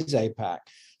today's AIPAC.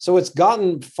 So it's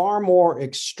gotten far more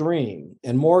extreme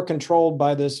and more controlled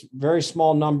by this very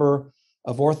small number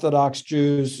of Orthodox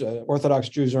Jews. Orthodox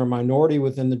Jews are a minority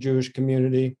within the Jewish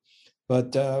community,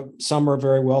 but some are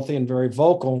very wealthy and very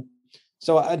vocal.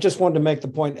 So I just wanted to make the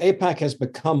point, AIPAC has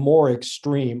become more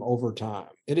extreme over time.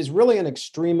 It is really an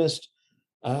extremist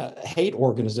hate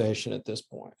organization at this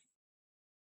point.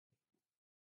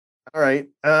 All right.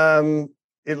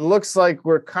 It looks like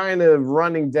we're kind of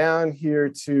running down here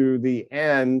to the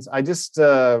end. I just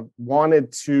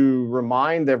wanted to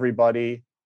remind everybody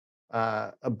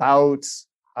about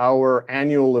our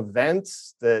annual event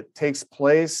that takes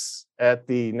place at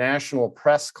the National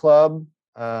Press Club.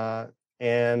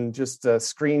 And just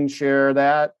screen share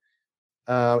that.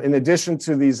 In addition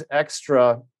to these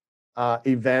extra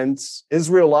events,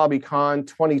 Israel LobbyCon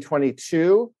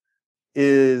 2022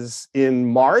 is in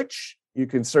March. You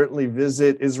can certainly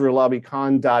visit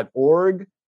israellobbycon.org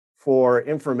for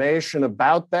information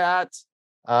about that.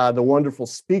 The wonderful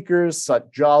speakers,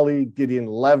 Sut Jolly, Gideon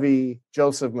Levy,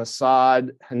 Joseph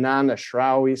Massad, Hanan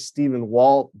Ashrawi, Stephen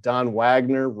Walt, Don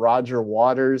Wagner, Roger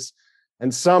Waters,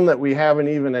 and some that we haven't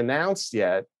even announced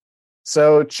yet.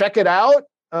 So check it out.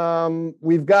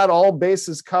 We've got all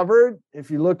bases covered.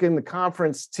 If you look in the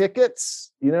conference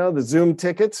tickets, you know, the Zoom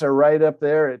tickets are right up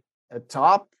there at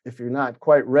top. If you're not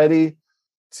quite ready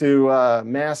to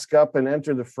mask up and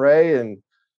enter the fray and,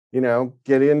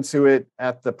 get into it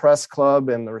at the press club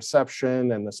and the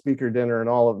reception and the speaker dinner and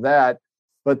all of that.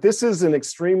 But this is an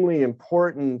extremely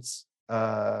important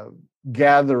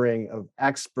gathering of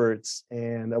experts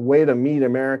and a way to meet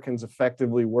Americans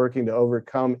effectively working to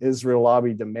overcome Israel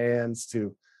lobby demands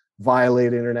to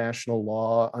violate international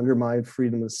law, undermine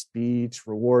freedom of speech,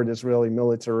 reward Israeli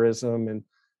militarism, and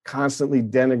constantly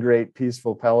denigrate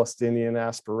peaceful Palestinian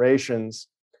aspirations.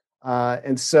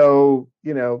 And so,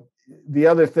 the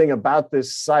other thing about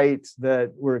this site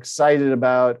that we're excited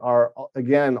about are,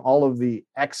 again, all of the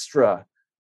extra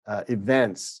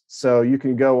events. So you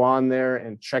can go on there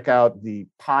and check out the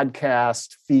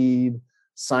podcast feed,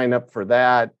 sign up for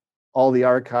that. All the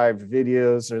archived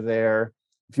videos are there.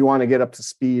 If you want to get up to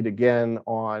speed again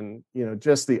on,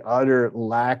 just the utter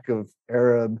lack of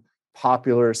Arab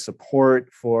popular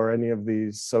support for any of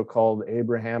these so-called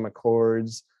Abraham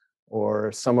Accords,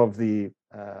 or some of the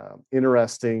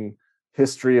interesting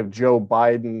history of Joe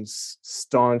Biden's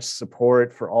staunch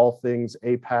support for all things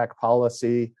AIPAC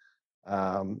policy,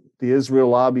 the Israel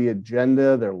lobby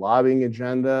agenda, their lobbying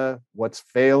agenda, what's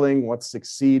failing, what's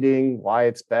succeeding, why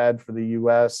it's bad for the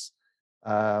U.S.,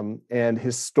 and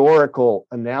historical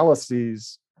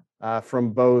analyses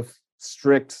from both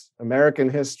strict American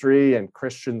history and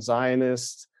Christian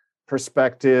Zionist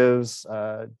perspectives,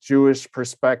 Jewish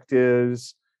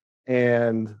perspectives,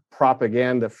 and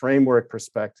propaganda framework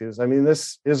perspectives. I mean,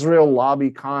 this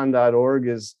IsraelLobbyCon.org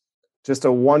is just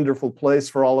a wonderful place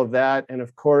for all of that. And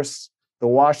of course, the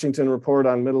Washington Report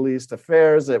on Middle East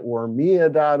Affairs at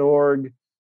wormia.org.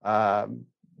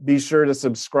 Be sure to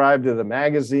subscribe to the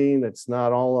magazine. It's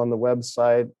not all on the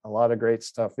website. A lot of great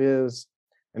stuff is.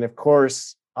 And of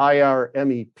course,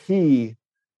 irmep.org.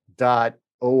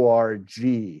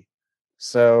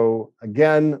 So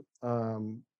again,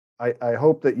 I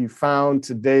hope that you found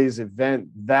today's event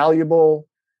valuable,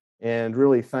 and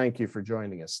really thank you for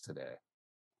joining us today.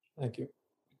 Thank you.